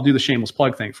 I'll do the shameless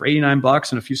plug thing for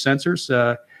 $89 and a few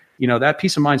sensors. That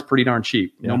peace of mind is pretty darn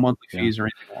cheap. No monthly fees or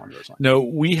anything along those lines. No,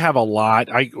 we have a lot.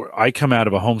 I come out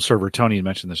of a home server. Tony had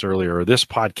mentioned this earlier. This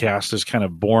podcast is kind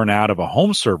of born out of a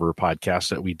home server podcast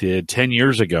that we did 10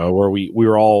 years ago, where we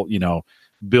were all,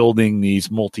 building these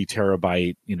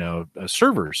multi-terabyte,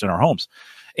 servers in our homes.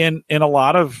 And a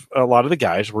lot of the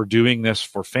guys were doing this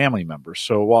for family members.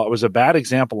 So while it was a bad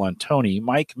example on Tony,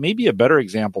 Mike, maybe a better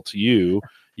example to you,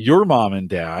 your mom and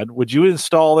dad, would you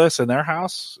install this in their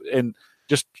house and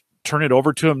just turn it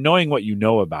over to them, knowing what you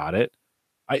know about it?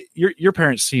 Your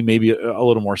parents seem maybe a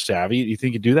little more savvy. Do you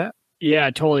think you'd do that? Yeah,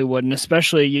 I totally would. And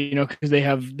especially, because they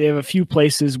have a few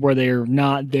places where they're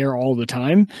not there all the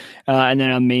time, and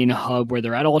then a main hub where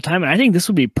they're at all the time. And I think this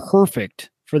would be perfect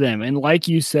for them. And like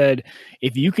you said,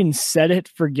 if you can set it,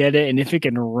 forget it, and if it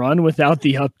can run without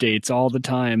the updates all the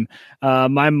time.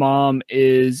 My mom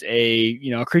is a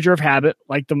creature of habit,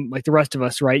 like the rest of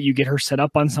us, right? You get her set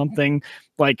up on something.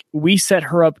 Like, we set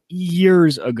her up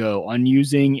years ago on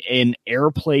using an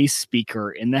AirPlay speaker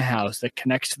in the house that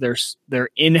connects to their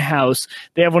in-house.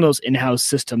 They have one of those in-house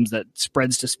systems that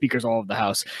spreads to speakers all over the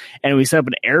house. And we set up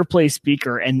an AirPlay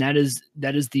speaker, and that is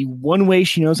the one way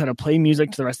she knows how to play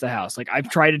music to the rest of the house. Like, I've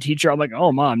tried to teach her. I'm like,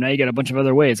 oh, Mom, now you got a bunch of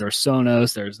other ways. There's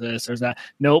Sonos, there's this, there's that.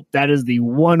 Nope, that is the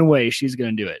one way she's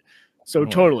going to do it. So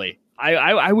totally.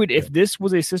 I would, if this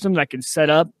was a system that I could set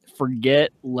up, forget,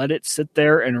 let it sit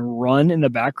there and run in the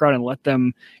background and let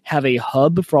them have a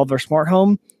hub for all their smart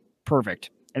home, perfect.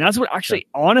 And that's what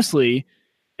honestly,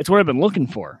 it's what I've been looking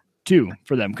for too,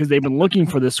 for them, because they've been looking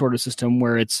for this sort of system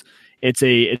where it's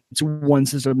one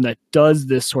system that does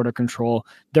this sort of control.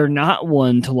 They're not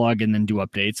one to log in and do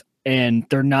updates, and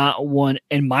they're not one.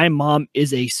 And my mom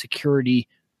is a security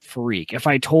freak. If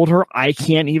I told her I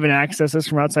can't even access this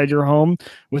from outside your home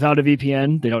without a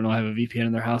VPN, they don't know I have a VPN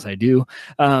in their house. I do.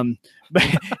 But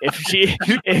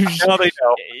now they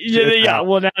know. Yeah.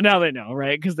 Well, now they know,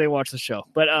 right? Because they watch the show.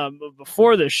 But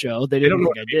before the show, they didn't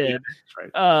think I did.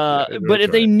 Right. But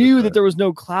if they knew that there was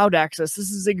no cloud access,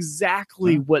 this is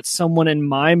exactly what someone in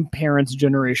my parents'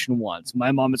 generation wants.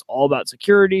 My mom is all about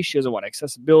security. She doesn't want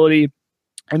accessibility.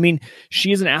 I mean,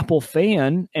 she is an Apple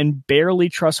fan and barely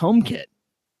trusts HomeKit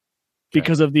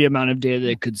because of the amount of data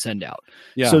they could send out.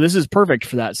 Yeah. So this is perfect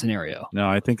for that scenario. No,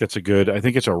 I think it's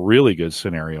a really good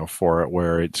scenario for it,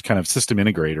 where it's kind of system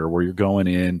integrator, where you're going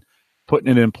in, putting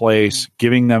it in place,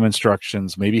 giving them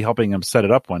instructions, maybe helping them set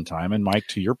it up one time. And Mike,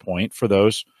 to your point, for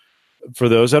those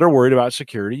that are worried about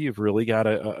security, you've really got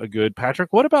a good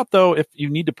Patrick. What about though, if you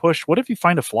need to push, what if you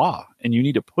find a flaw and you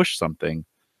need to push something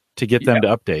to get them to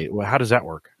update? Well, how does that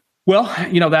work? Well,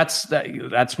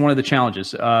 that's one of the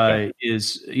challenges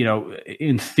is,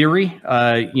 in theory,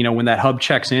 when that hub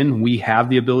checks in, we have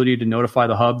the ability to notify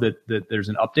the hub that there's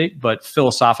an update. But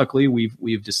philosophically,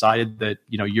 we've decided that,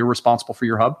 you're responsible for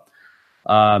your hub.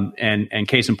 And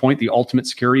case in point, the ultimate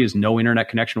security is no internet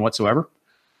connection whatsoever.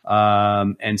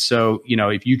 And so,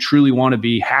 if you truly want to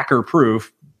be hacker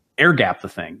proof, air gap the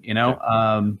thing,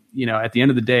 at the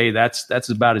end of the day, that's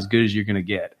about as good as you're going to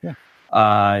get. Yeah.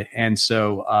 And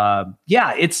so,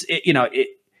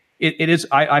 it is.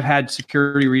 I've had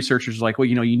security researchers like, well,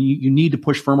 you need to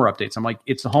push firmware updates. I'm like,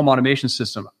 it's the home automation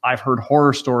system. I've heard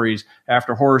horror stories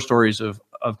after horror stories of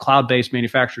cloud-based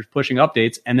manufacturers pushing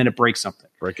updates, and then it breaks something.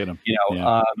 Breaking them.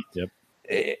 Yep.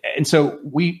 And so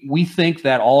we think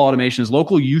that all automation is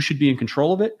local. You should be in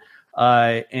control of it.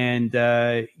 So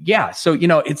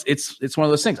it's one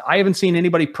of those things. I haven't seen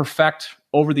anybody perfect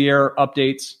over-the-air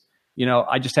updates.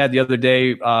 I just had the other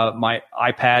day, my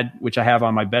iPad, which I have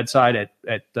on my bedside at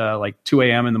like 2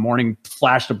 a.m. in the morning,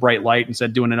 flashed a bright light and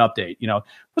said, doing an update. It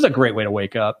was a great way to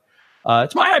wake up.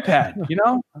 It's my iPad,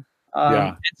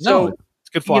 So it's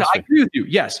good philosophy. I agree with you.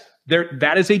 Yes,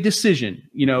 that is a decision,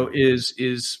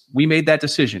 is we made that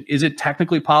decision. Is it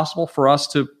technically possible for us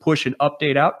to push an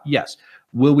update out? Yes.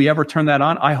 Will we ever turn that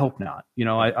on? I hope not.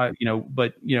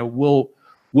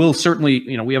 We'll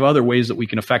certainly, we have other ways that we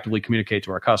can effectively communicate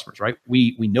to our customers, right?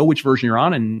 We know which version you're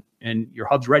on and your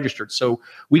hub's registered. So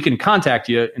we can contact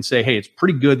you and say, hey, it's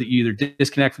pretty good that you either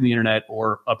disconnect from the internet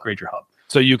or upgrade your hub.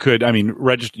 So you could,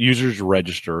 users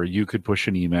register, you could push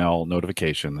an email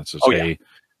notification that says, hey,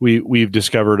 we've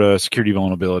discovered a security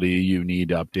vulnerability. You need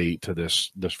to update to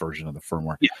this version of the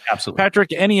firmware. Yeah, absolutely.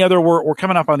 Patrick, any other? We're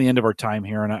coming up on the end of our time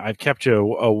here, and I've kept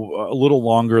you a little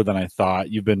longer than I thought.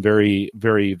 You've been very,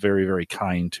 very, very, very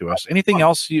kind to us. Anything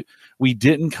else we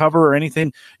didn't cover, or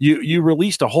anything? You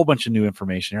released a whole bunch of new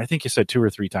information here. I think you said 2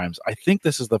 or 3 times. I think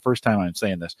this is the first time I'm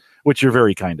saying this, which you're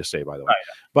very kind to say, by the way.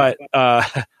 But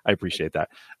I appreciate that.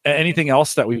 Anything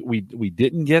else that we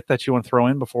didn't get that you want to throw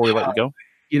in before we let you go?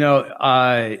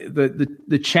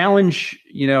 The challenge,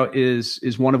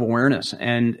 is one of awareness.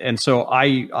 And so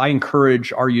I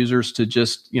encourage our users to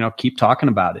just, keep talking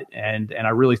about it. And I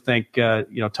really thank,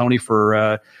 Tony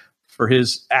for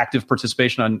his active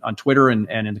participation on Twitter and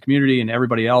in the community and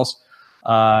everybody else.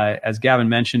 As Gavin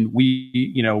mentioned,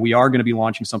 we are going to be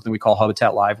launching something we call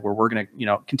Hubitat Live, where we're going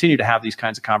to, continue to have these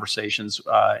kinds of conversations,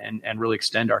 and really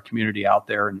extend our community out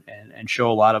there and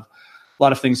show a lot of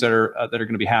things that are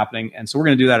going to be happening. And so we're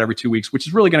going to do that every 2 weeks, which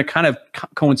is really going to kind of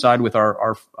coincide with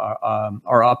our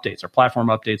updates. Our platform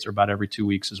updates are about every 2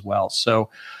 weeks as well. So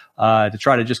to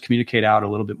try to just communicate out a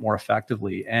little bit more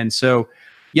effectively. And so,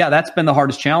 yeah, that's been the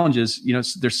hardest challenge is,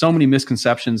 there's so many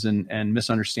misconceptions and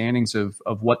misunderstandings of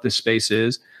what this space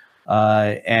is.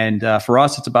 And for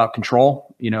us, it's about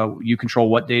control. You control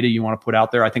what data you want to put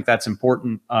out there. I think that's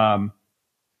important.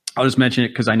 I'll just mention it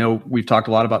because I know we've talked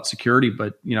a lot about security,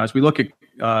 but as we look at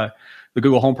the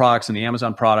Google Home products and the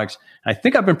Amazon products, I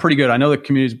think I've been pretty good. I know the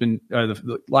community's been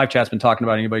the live chat's been talking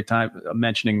about anybody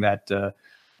mentioning that the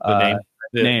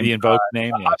name, the invoked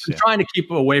name. Yes, I'm trying to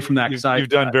keep away from that because you've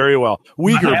done very well.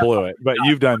 Uyghur blew it, but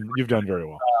you've done very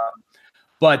well.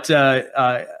 But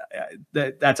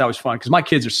that's always fun because my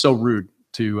kids are so rude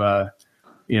to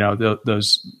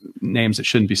those names that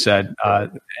shouldn't be said,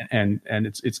 and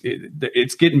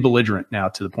it's getting belligerent now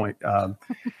to the point.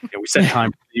 We set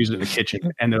time to use it in the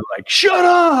kitchen, and they're like, "Shut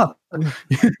up!"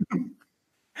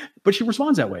 But she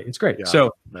responds that way. It's great. Yeah,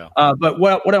 so, yeah. But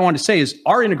what I wanted to say is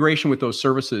our integration with those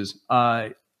services,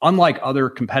 unlike other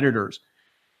competitors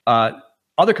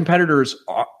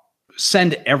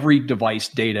send every device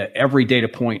data, every data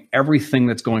point, everything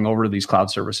that's going over to these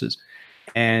cloud services,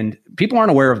 and people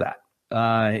aren't aware of that.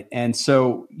 And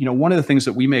so, one of the things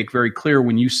that we make very clear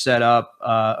when you set up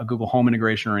a Google Home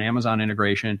integration or an Amazon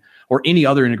integration or any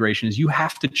other integration is you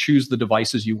have to choose the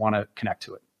devices you want to connect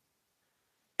to it.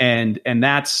 And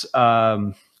that's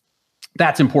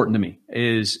important to me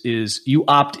is you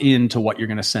opt into what you're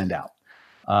going to send out.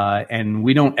 And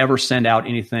we don't ever send out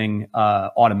anything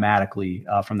automatically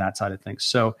from that side of things.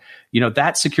 So,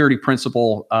 that security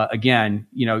principle, again,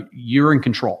 you're in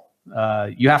control.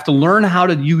 You have to learn how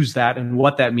to use that and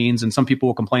what that means. And some people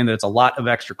will complain that it's a lot of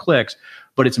extra clicks,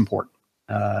 but it's important.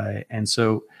 And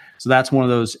so that's one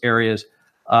of those areas.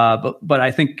 But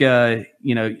I think,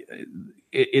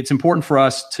 it's important for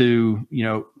us to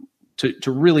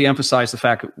really emphasize the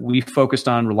fact that we focused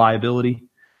on reliability,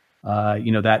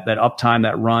 that uptime,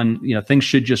 that run, things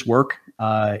should just work.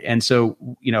 And so,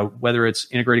 whether it's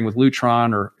integrating with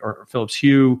Lutron or Philips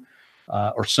Hue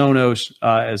or Sonos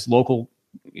as local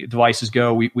devices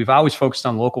go, we've always focused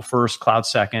on local first, cloud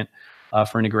second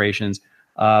for integrations.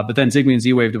 But then Zigbee and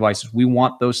Z-Wave devices, we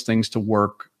want those things to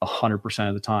work 100%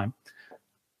 of the time.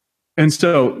 And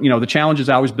so, the challenge is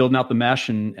always building out the mesh.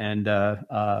 And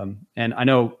I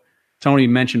know Tony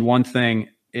mentioned one thing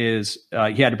is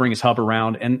he had to bring his hub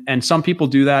around. And some people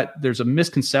do that. There's a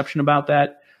misconception about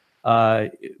that.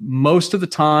 Most of the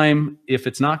time, if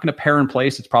it's not going to pair in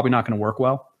place, it's probably not going to work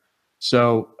well.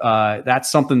 So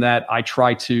that's something that I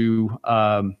try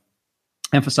to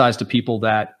emphasize to people,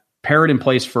 that pair it in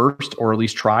place first, or at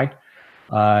least try,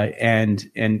 and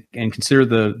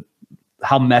consider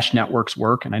how mesh networks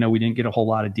work. And I know we didn't get a whole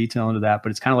lot of detail into that,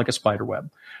 but it's kind of like a spider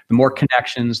web. The more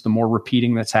connections, the more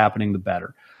repeating that's happening, the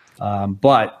better.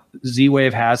 But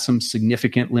Z-Wave has some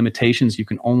significant limitations. You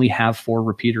can only have 4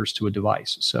 repeaters to a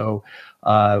device. So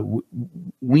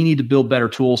we need to build better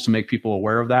tools to make people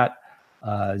aware of that.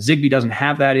 Zigbee doesn't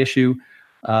have that issue.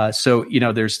 So,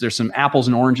 there's some apples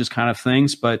and oranges kind of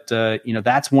things, but,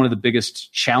 that's one of the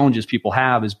biggest challenges people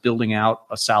have is building out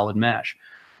a solid mesh.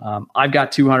 I've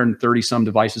got 230 some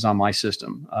devices on my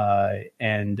system.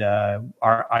 And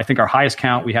I think our highest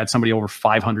count, we had somebody over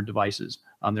 500 devices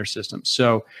on their system.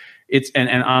 So it's, and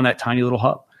on that tiny little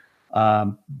hub.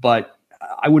 But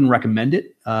I wouldn't recommend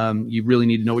it. You really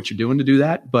need to know what you're doing to do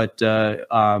that. But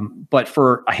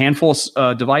for a handful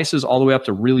of devices all the way up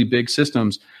to really big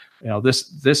systems,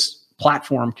 this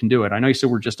platform can do it. I know you said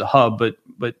we're just a hub,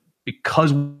 but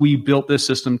because we built this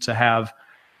system to have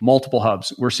multiple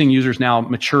hubs. We're seeing users now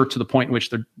mature to the point in which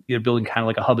they're building kind of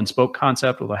like a hub and spoke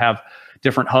concept, where they'll have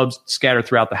different hubs scattered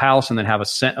throughout the house, and then have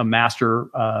a master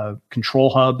control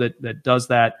hub that does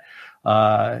that.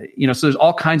 So there's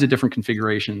all kinds of different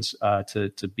configurations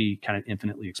to be kind of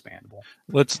infinitely expandable.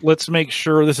 Let's make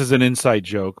sure this is an inside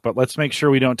joke, but let's make sure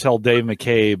we don't tell Dave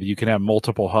McCabe you can have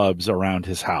multiple hubs around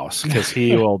his house, because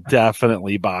he will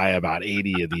definitely buy about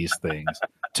 80 of these things.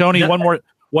 Tony, one more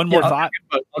thought.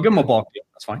 I'll give him a bulk deal.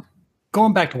 That's fine.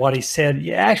 Going back to what he said,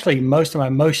 actually, most of my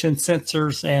motion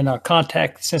sensors and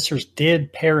contact sensors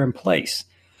did pair in place.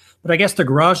 But I guess the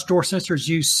garage door sensors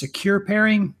use secure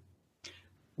pairing.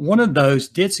 One of those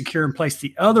did secure in place.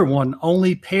 The other one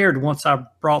only paired once I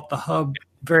brought the hub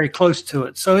very close to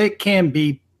it. So it can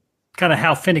be kind of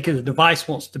how finicky the device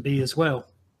wants to be as well.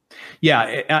 Yeah,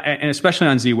 and especially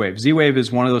on Z-Wave. Z-Wave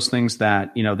is one of those things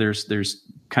that, there's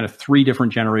kind of 3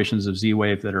 different generations of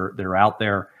Z-Wave that are out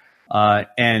there.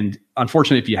 And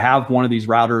unfortunately, if you have one of these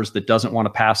routers that doesn't want to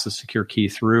pass the secure key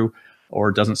through,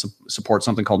 or doesn't support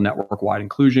something called network-wide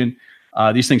inclusion,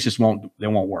 these things just won't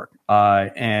work.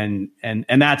 And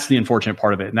that's the unfortunate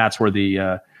part of it. And that's where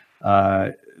the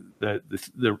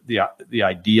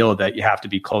ideal that you have to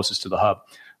be closest to the hub.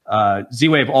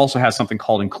 Z-Wave also has something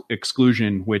called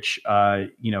exclusion, which,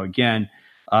 again,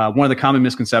 one of the common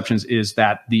misconceptions is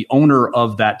that the owner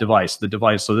of that device,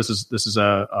 so this is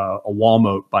a wall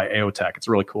moat by AOTech. It's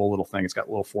a really cool little thing. It's got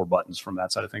little 4 buttons from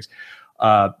that side of things.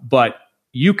 But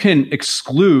you can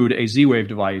exclude a Z-Wave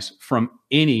device from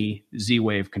any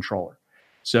Z-Wave controller.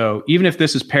 So even if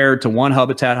this is paired to one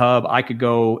Hubitat hub, I could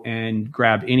go and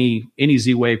grab any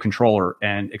Z-Wave controller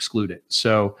and exclude it.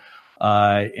 So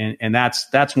and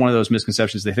that's one of those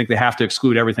misconceptions. They think they have to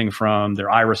exclude everything from their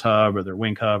Iris hub or their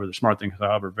Wink hub or their SmartThings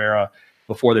hub or Vera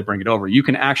before they bring it over. You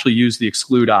can actually use the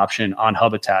exclude option on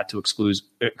Hubitat to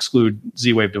exclude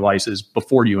Z-Wave devices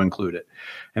before you include it.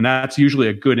 And that's usually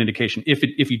a good indication. If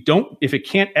it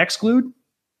can't exclude,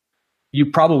 you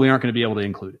probably aren't going to be able to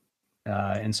include it.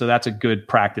 And so that's a good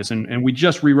practice. And we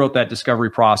just rewrote that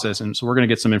discovery process. And so we're going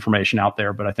to get some information out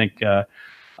there, but I think,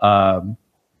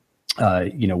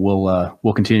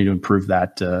 we'll continue to improve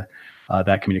that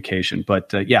communication. But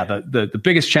the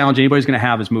biggest challenge anybody's going to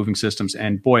have is moving systems.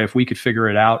 And boy, if we could figure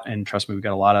it out, and trust me, we've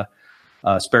got a lot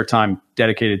of spare time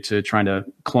dedicated to trying to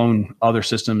clone other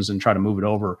systems and try to move it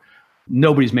over.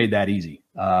 Nobody's made that easy.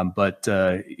 But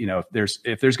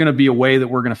if there's going to be a way that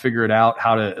we're going to figure it out,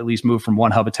 how to at least move from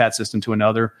one Hubitat system to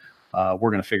another, we're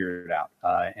going to figure it out.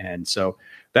 And so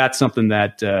that's something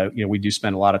that we do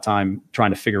spend a lot of time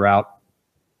trying to figure out.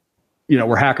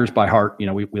 We're hackers by heart.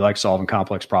 We like solving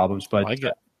complex problems, but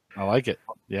I like it.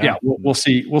 Yeah. We'll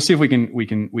see if we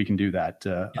can do that.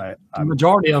 The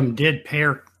majority of them did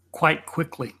pair quite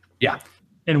quickly. Yeah.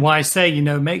 And why I say,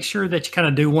 make sure that you kind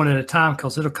of do one at a time,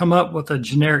 because it'll come up with a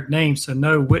generic name, so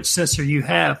know which sensor you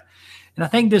have. And I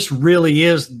think this really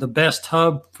is the best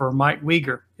hub for Mike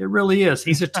Uyghur. It really is.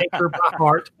 He's a tinkerer by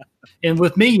heart. And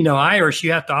with me, Iris,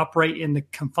 you have to operate in the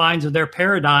confines of their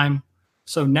paradigm.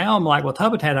 So now I'm like, with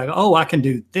Hubitat, I go, I can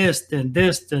do this, then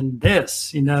this, then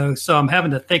this, So I'm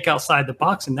having to think outside the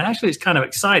box. And actually, it's kind of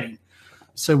exciting.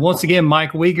 So once again,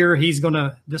 Mike Uyghur, he's going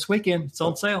to, this weekend, it's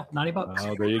on sale, $90.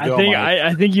 Oh, there you go.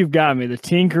 I think you've got me. The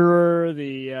tinkerer,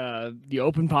 the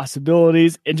open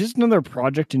possibilities, and just another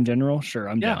project in general. Sure,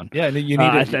 I'm down. Yeah, you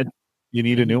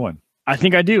need a new one. I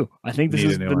think I do. I think this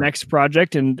is the next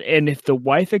project. And if the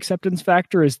wife acceptance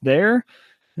factor is there,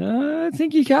 I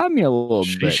think you got me a little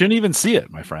bit. She shouldn't even see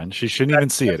it, my friend. She shouldn't even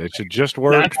see it. It should just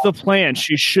work. That's the plan.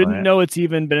 She shouldn't know it's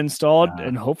even been installed,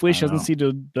 and hopefully she doesn't see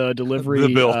the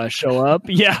delivery bill show up.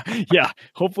 Yeah.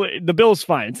 Hopefully the bill's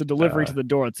fine. It's a delivery to the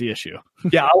door. It's the issue.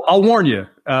 Yeah, I'll warn you.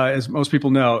 As most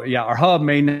people know, our hub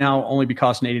may now only be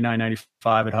costing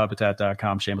 $89.95 at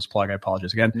Hubitat.com. Shameless plug. I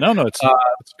apologize again. No, it's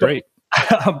great.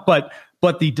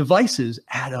 But the devices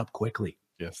add up quickly.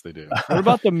 Yes, they do. What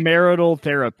about the marital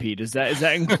therapy? Is that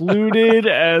included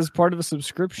as part of a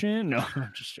subscription? No,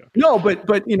 I'm just joking. No,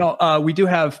 but we do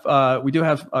have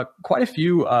quite a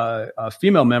few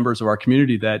female members of our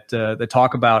community that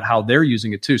talk about how they're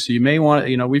using it too. So you may want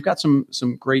we've got some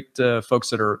great folks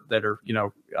that are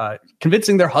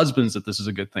convincing their husbands that this is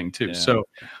a good thing too. Yeah. So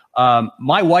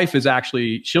my wife is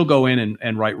actually, she'll go in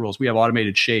and write rules. We have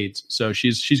automated shades, so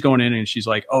she's going in and she's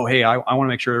like, oh hey, I want to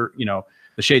make sure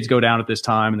the shades go down at this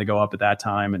time and they go up at that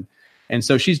time. And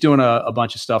so she's doing a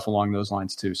bunch of stuff along those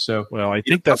lines too. So, well, I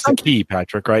think that's the key,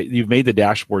 Patrick, right? You've made the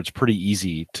dashboards pretty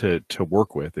easy to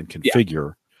work with and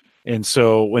configure. Yeah. And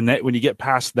so when you get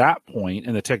past that point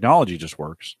and the technology just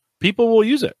works, people will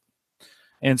use it.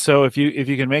 And so if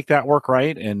you can make that work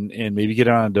right and maybe get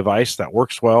it on a device that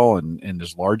works well and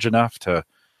is large enough to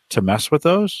to mess with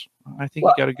those, I think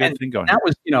you got a good thing going. That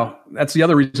was, that's the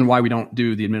other reason why we don't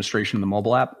do the administration of the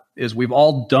mobile app is we've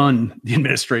all done the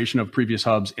administration of previous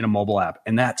hubs in a mobile app,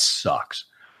 and that sucks.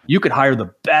 You could hire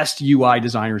the best UI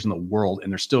designers in the world,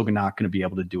 and they're still not going to be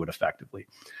able to do it effectively.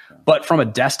 But from a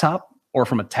desktop or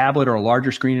from a tablet or a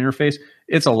larger screen interface,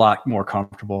 it's a lot more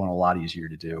comfortable and a lot easier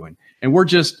to do. And we're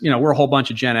just, we're a whole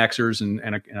bunch of Gen Xers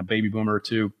and a baby boomer or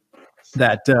two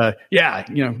that,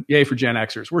 yay for Gen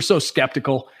Xers. We're so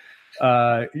skeptical.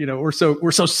 We're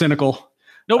so cynical.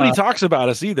 Nobody talks about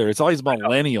us either. It's always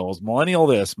millennials, millennial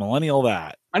this, millennial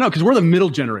that. I know, because we're the middle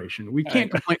generation. We can't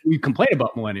complain. We complain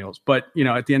about millennials, but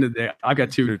at the end of the day, I've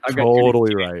got two.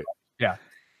 Totally right. Yeah,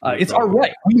 it's our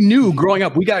right. We knew growing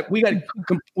up. We got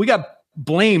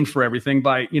blamed for everything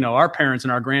by our parents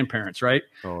and our grandparents, right?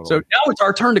 Totally. So now it's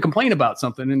our turn to complain about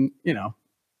something, and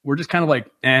we're just kind of like,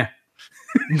 eh.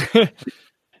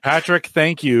 Patrick,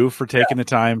 thank you for taking the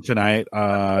time tonight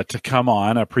to come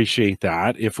on. I appreciate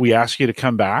that. If we ask you to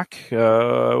come back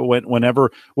whenever,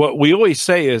 what we always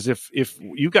say is if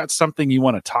you got something you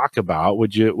want to talk about,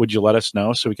 would you let us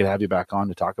know so we could have you back on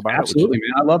to talk about Absolutely, it?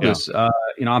 Man. I love this.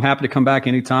 I'm happy to come back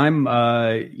anytime.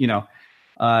 I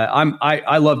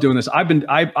love doing this. I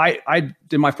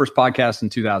did my first podcast in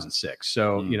 2006.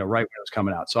 So, right when it was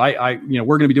coming out. So we're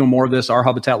going to be doing more of this, our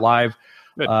Hubitat Live.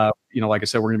 Like I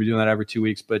said, we're going to be doing that every 2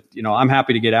 weeks, but I'm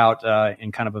happy to get out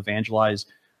and kind of evangelize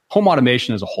home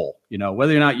automation as a whole.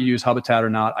 Whether or not you use Hubitat or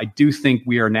not, I do think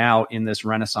we are now in this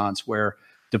renaissance where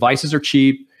devices are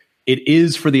cheap. It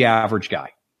is for the average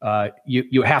guy.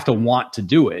 You have to want to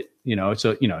do it.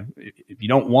 So if you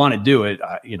don't want to do it,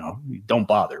 don't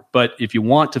bother. But if you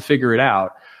want to figure it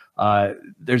out,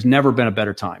 there's never been a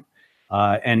better time.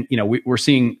 We're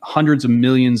seeing hundreds of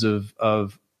millions of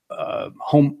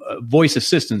home voice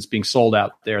assistants being sold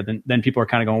out there, then people are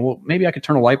kind of going, well, maybe I could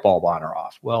turn a light bulb on or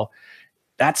off. Well,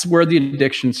 that's where the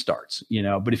addiction starts,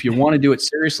 but if you want to do it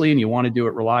seriously and you want to do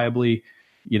it reliably,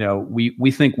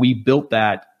 we think we built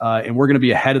that, and we're going to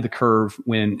be ahead of the curve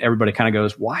when everybody kind of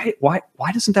goes, why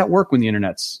doesn't that work when the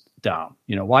internet's down?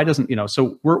 Why doesn't,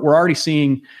 so we're already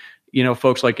seeing,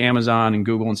 folks like Amazon and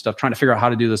Google and stuff trying to figure out how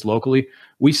to do this locally.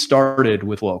 We started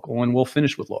with local and we'll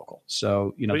finish with local.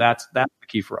 So, that's the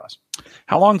key for us.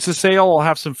 How long's the sale? I'll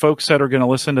have some folks that are going to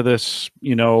listen to this,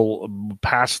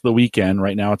 past the weekend.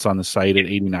 Right now it's on the site at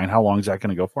 89. How long is that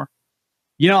going to go for?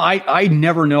 I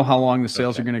never know how long the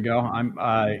sales are going to go.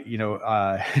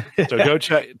 So go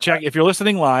check. If you're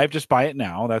listening live, just buy it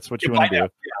now. That's what you want to do. Yeah.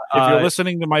 If you're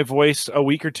listening to my voice a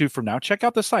week or two from now, check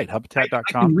out the site, Hubitat.com.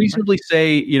 I can reasonably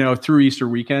say, through Easter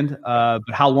weekend, but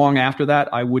how long after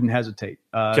that, I wouldn't hesitate.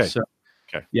 Okay.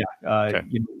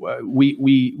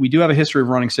 We do have a history of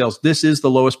running sales. This is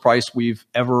the lowest price we've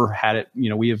ever had it.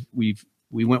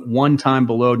 We went one time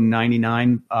below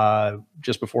 99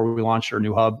 just before we launched our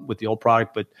new hub with the old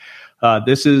product. But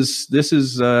this is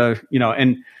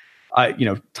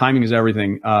timing is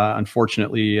everything.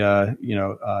 Unfortunately,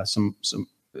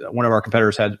 one of our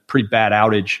competitors had pretty bad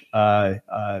outage,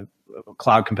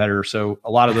 cloud competitor. So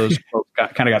a lot of those folks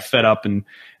got fed up and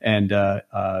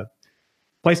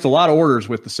placed a lot of orders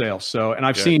with the sales. So, and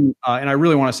I've seen, and I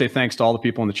really want to say thanks to all the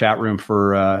people in the chat room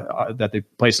for that they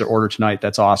placed their order tonight.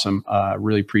 That's awesome.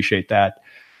 Really appreciate that.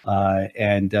 We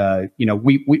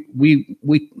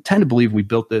tend to believe we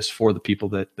built this for the people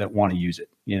that want to use it.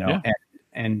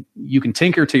 And you can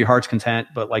tinker to your heart's content,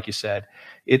 but like you said,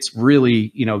 it's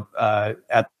really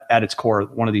at its core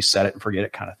one of these set it and forget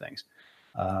it kind of things.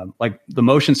 Like the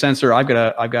motion sensor, I've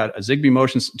got a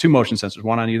Zigbee two motion sensors,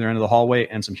 one on either end of the hallway,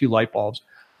 and some Hue light bulbs.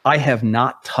 I have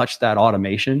not touched that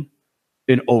automation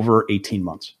in over 18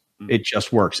 months. It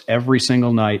just works every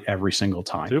single night, every single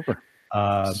time. Super.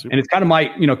 And it's kind of my,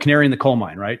 canary in the coal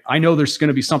mine, right? I know there's going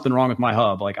to be something wrong with my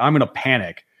hub. Like I'm going to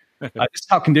panic. This is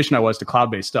how conditioned I was to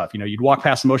cloud-based stuff. You'd walk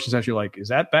past the motion sensor, you're like, is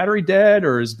that battery dead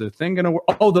or is the thing going to work?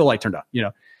 Oh, the light turned on.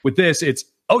 With this, it's,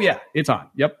 oh yeah, it's on.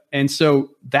 Yep. And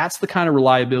so that's the kind of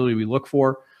reliability we look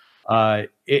for.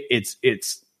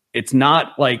 It's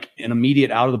not like an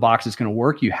immediate out of the box it's going to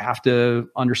work. You have to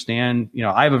understand,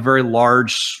 I have a very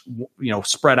large,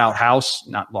 spread out house,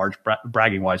 not large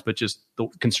bragging wise, but just the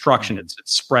construction, it's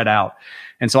spread out.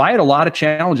 And so I had a lot of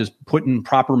challenges putting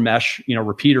proper mesh,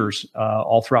 repeaters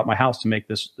all throughout my house to make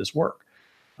this work.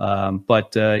 So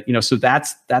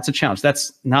that's a challenge.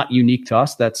 That's not unique to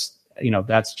us. That's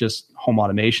just home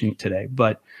automation today.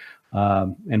 But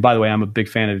and by the way, I'm a big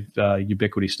fan of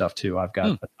Ubiquity stuff too. I've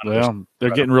got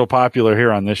they're getting real popular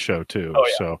here on this show too. Oh,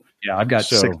 yeah. So I've got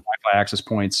 6 Wi-Fi access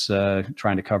points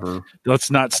trying to cover.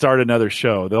 Let's not start another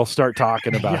show. They'll start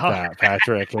talking about that,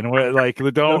 Patrick. And we're like,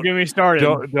 don't get me started.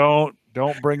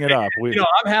 Don't bring it up.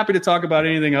 I'm happy to talk about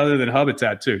anything other than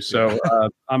Hubitat too. So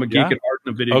I'm a geek at art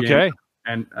and a video game.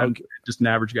 And I'm just an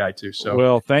average guy too. So,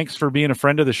 well, thanks for being a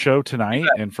friend of the show tonight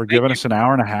and for giving us an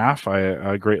hour and a half.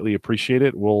 I greatly appreciate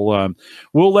it. We'll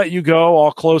let you go.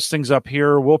 I'll close things up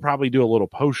here. We'll probably do a little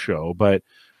post show, but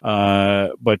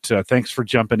thanks for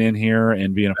jumping in here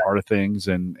and being a part of things.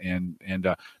 And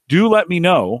do let me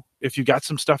know if you got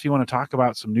some stuff you want to talk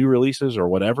about, some new releases or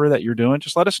whatever that you're doing.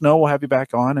 Just let us know. We'll have you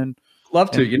back on and love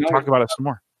to. Talk about it some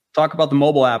more. Talk about the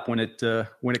mobile app when it comes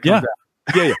out.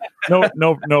 Yeah.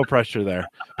 No pressure there.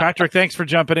 Patrick, thanks for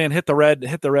jumping in. Hit the red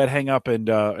hang up and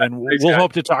we'll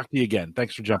hope to talk to you again.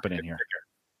 Thanks for jumping in here.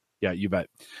 Yeah, you bet.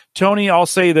 Tony, I'll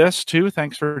say this too.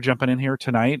 Thanks for jumping in here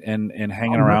tonight and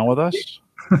hanging around with us.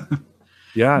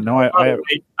 Yeah, no, I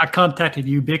contacted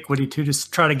Ubiquity to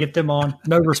just try to get them on.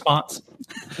 No response.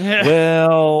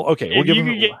 Well, okay, we'll give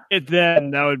them. Get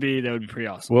them. That would be pretty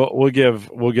awesome. We'll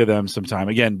give them some time.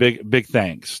 Again, big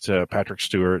thanks to Patrick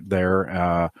Stuart there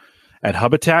at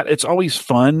Hubitat. It's always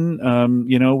fun.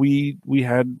 We've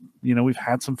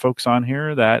had some folks on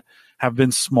here that have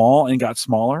been small and got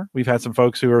smaller. We've had some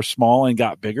folks who are small and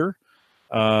got bigger.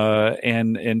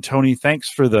 And Tony, thanks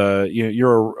for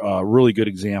you're a really good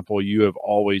example. You have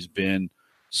always been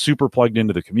super plugged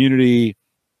into the community.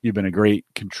 You've been a great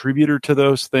contributor to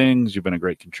those things. You've been a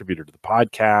great contributor to the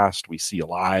podcast. We see you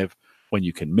live when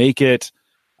you can make it.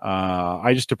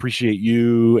 I just appreciate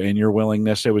you and your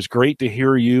willingness. It was great to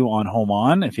hear you on Home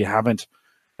On. If you haven't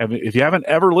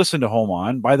ever listened to Home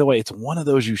On, by the way, it's one of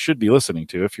those you should be listening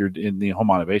to if you're in the home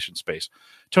automation space.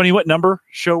 Tony, what number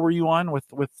show were you on with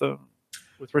Richard?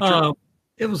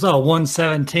 It was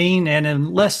 117, and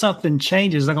unless something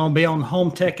changes, I'm going to be on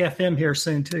Home Tech FM here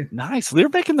soon too. Nice, they're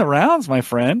making the rounds, my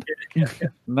friend. Yeah.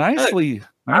 Nicely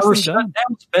Irish shut done. down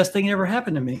was the best thing that ever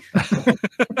happened to me.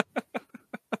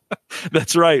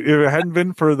 That's right. If it hadn't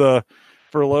been for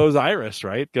Lowe's Iris,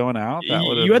 right, going out,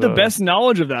 you had the best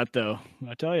knowledge of that, though.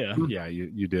 I tell you. Yeah,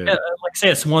 you did. Yeah, like I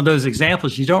said, it's one of those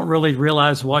examples. You don't really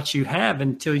realize what you have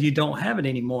until you don't have it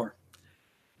anymore.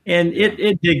 And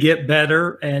it did get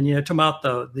better. And talking about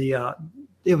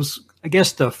it was, I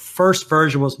guess the first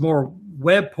version was more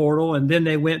web portal, and then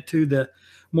they went to the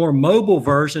more mobile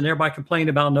version. Everybody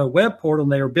complained about no web portal,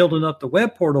 and they were building up the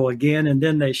web portal again, and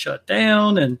then they shut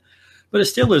down. But it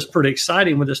still is pretty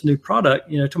exciting with this new product,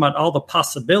 talking about all the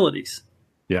possibilities.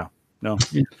 Yeah. No.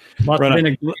 Lots of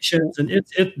integrations. And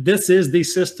this is the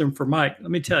system for Mike.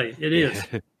 Let me tell you, it is.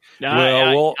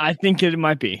 I think it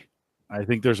might be. I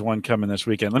think there's one coming this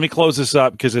weekend. Let me close this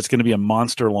up because it's going to be a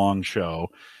monster long show.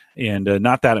 And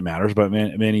not that it matters, but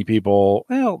many people,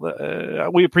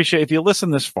 we appreciate if you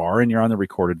listen this far and you're on the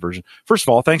recorded version. First of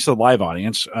all, thanks to the live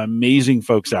audience. Amazing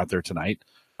folks out there tonight.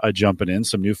 Jumping in,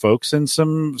 some new folks and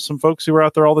some folks who are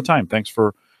out there all the time. Thanks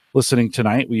for listening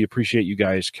tonight. We appreciate you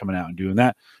guys coming out and doing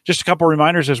that. Just a couple of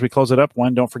reminders as we close it up.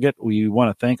 One, don't forget, we want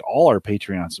to thank all our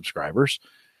Patreon subscribers.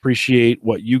 Appreciate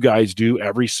what you guys do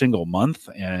every single month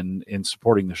and in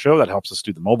supporting the show. That helps us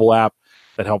do the mobile app.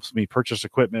 That helps me purchase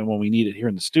equipment when we need it here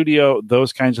in the studio.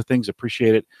 Those kinds of things.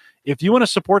 Appreciate it. If you want to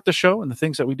support the show and the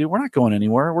things that we do, we're not going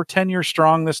anywhere. We're 10 years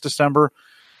strong this December.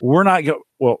 We're not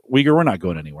Uyghur, we're not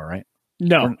going anywhere, right?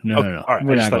 No. All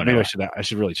right. I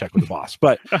should really check with the boss.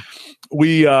 But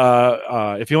we,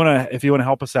 if you want to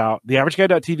help us out,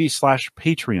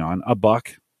 theaverageguy.tv/Patreon,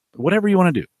 $1, whatever you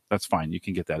want to do, that's fine. You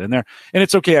can get that in there, and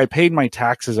it's okay. I paid my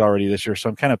taxes already this year, so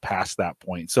I'm kind of past that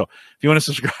point. So if you want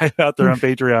to subscribe out there on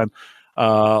Patreon,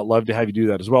 love to have you do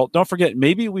that as well. Don't forget,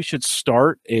 maybe we should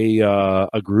start a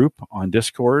group on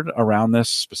Discord around this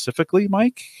specifically,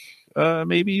 Mike.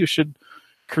 Maybe you should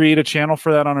create a channel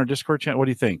for that on our Discord channel. What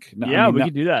do you think? We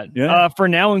could do that. Yeah. For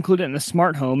now, include it in the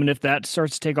smart home, and if that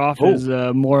starts to take off as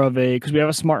more of because we have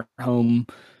a smart home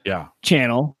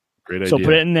channel. Great idea. So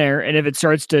put it in there, and if it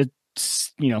starts to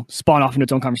spawn off into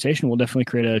its own conversation, we'll definitely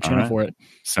create a channel for it.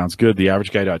 Sounds good.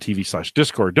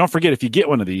 Theaverageguy.tv/Discord. Don't forget, if you get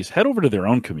one of these, head over to their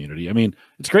own community. I mean,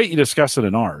 it's great you discuss it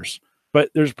in ours, but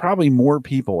there's probably more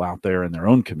people out there in their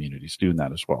own communities doing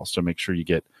that as well. So make sure you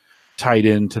get tied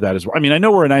into that as well. I mean, I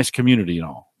know we're a nice community and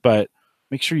all, but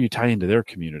make sure you tie into their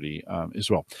community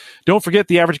as well. Don't forget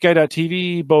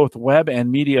theaverageguy.tv, both web and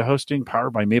media hosting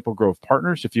powered by Maple Grove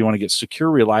Partners. If you want to get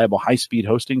secure, reliable, high-speed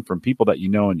hosting from people that you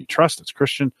know and you trust, it's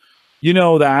Christian. You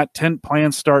know that 10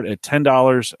 plans start at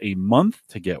 $10 a month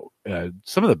to get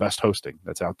some of the best hosting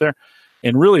that's out there,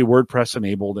 and really WordPress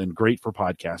enabled and great for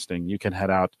podcasting. You can head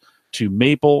out to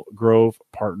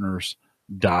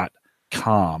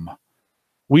maplegrovepartners.com.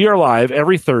 We are live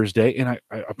every Thursday, and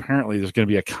apparently there's going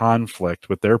to be a conflict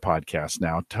with their podcast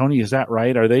now. Tony, is that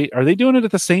right? Are they doing it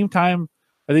at the same time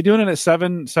Are they doing it at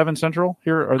 7 Central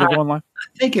here? Are they going live?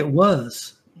 I think it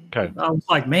was. Okay. I was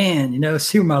like, man,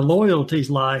 see where my loyalties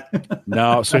lie.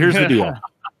 No. So here's the deal.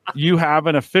 You have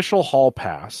an official hall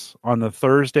pass on the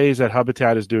Thursdays that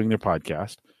Hubitat is doing their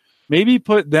podcast. Maybe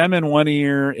put them in one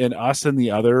ear and us in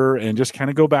the other and just kind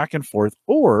of go back and forth.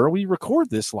 Or we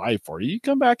record this live for you. You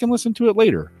come back and listen to it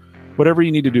later. Whatever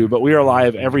you need to do. But we are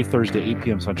live every Thursday, 8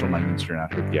 p.m. Central, 9 Eastern,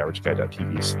 out here at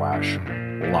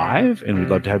theaverageguy.tv/live. And we'd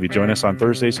love to have you join us on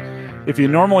Thursdays. If you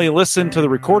normally listen to the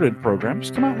recorded program,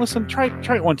 just come out and listen. Try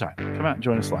it one time. Come out and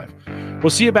join us live.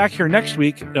 We'll see you back here next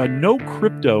week. No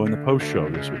crypto in the post show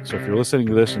this week. So if you're listening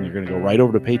to this and you're going to go right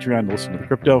over to Patreon to listen to the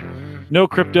crypto, no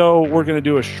crypto. We're going to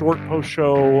do a short post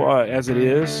show as it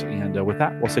is. And with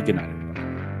that, we'll say goodnight.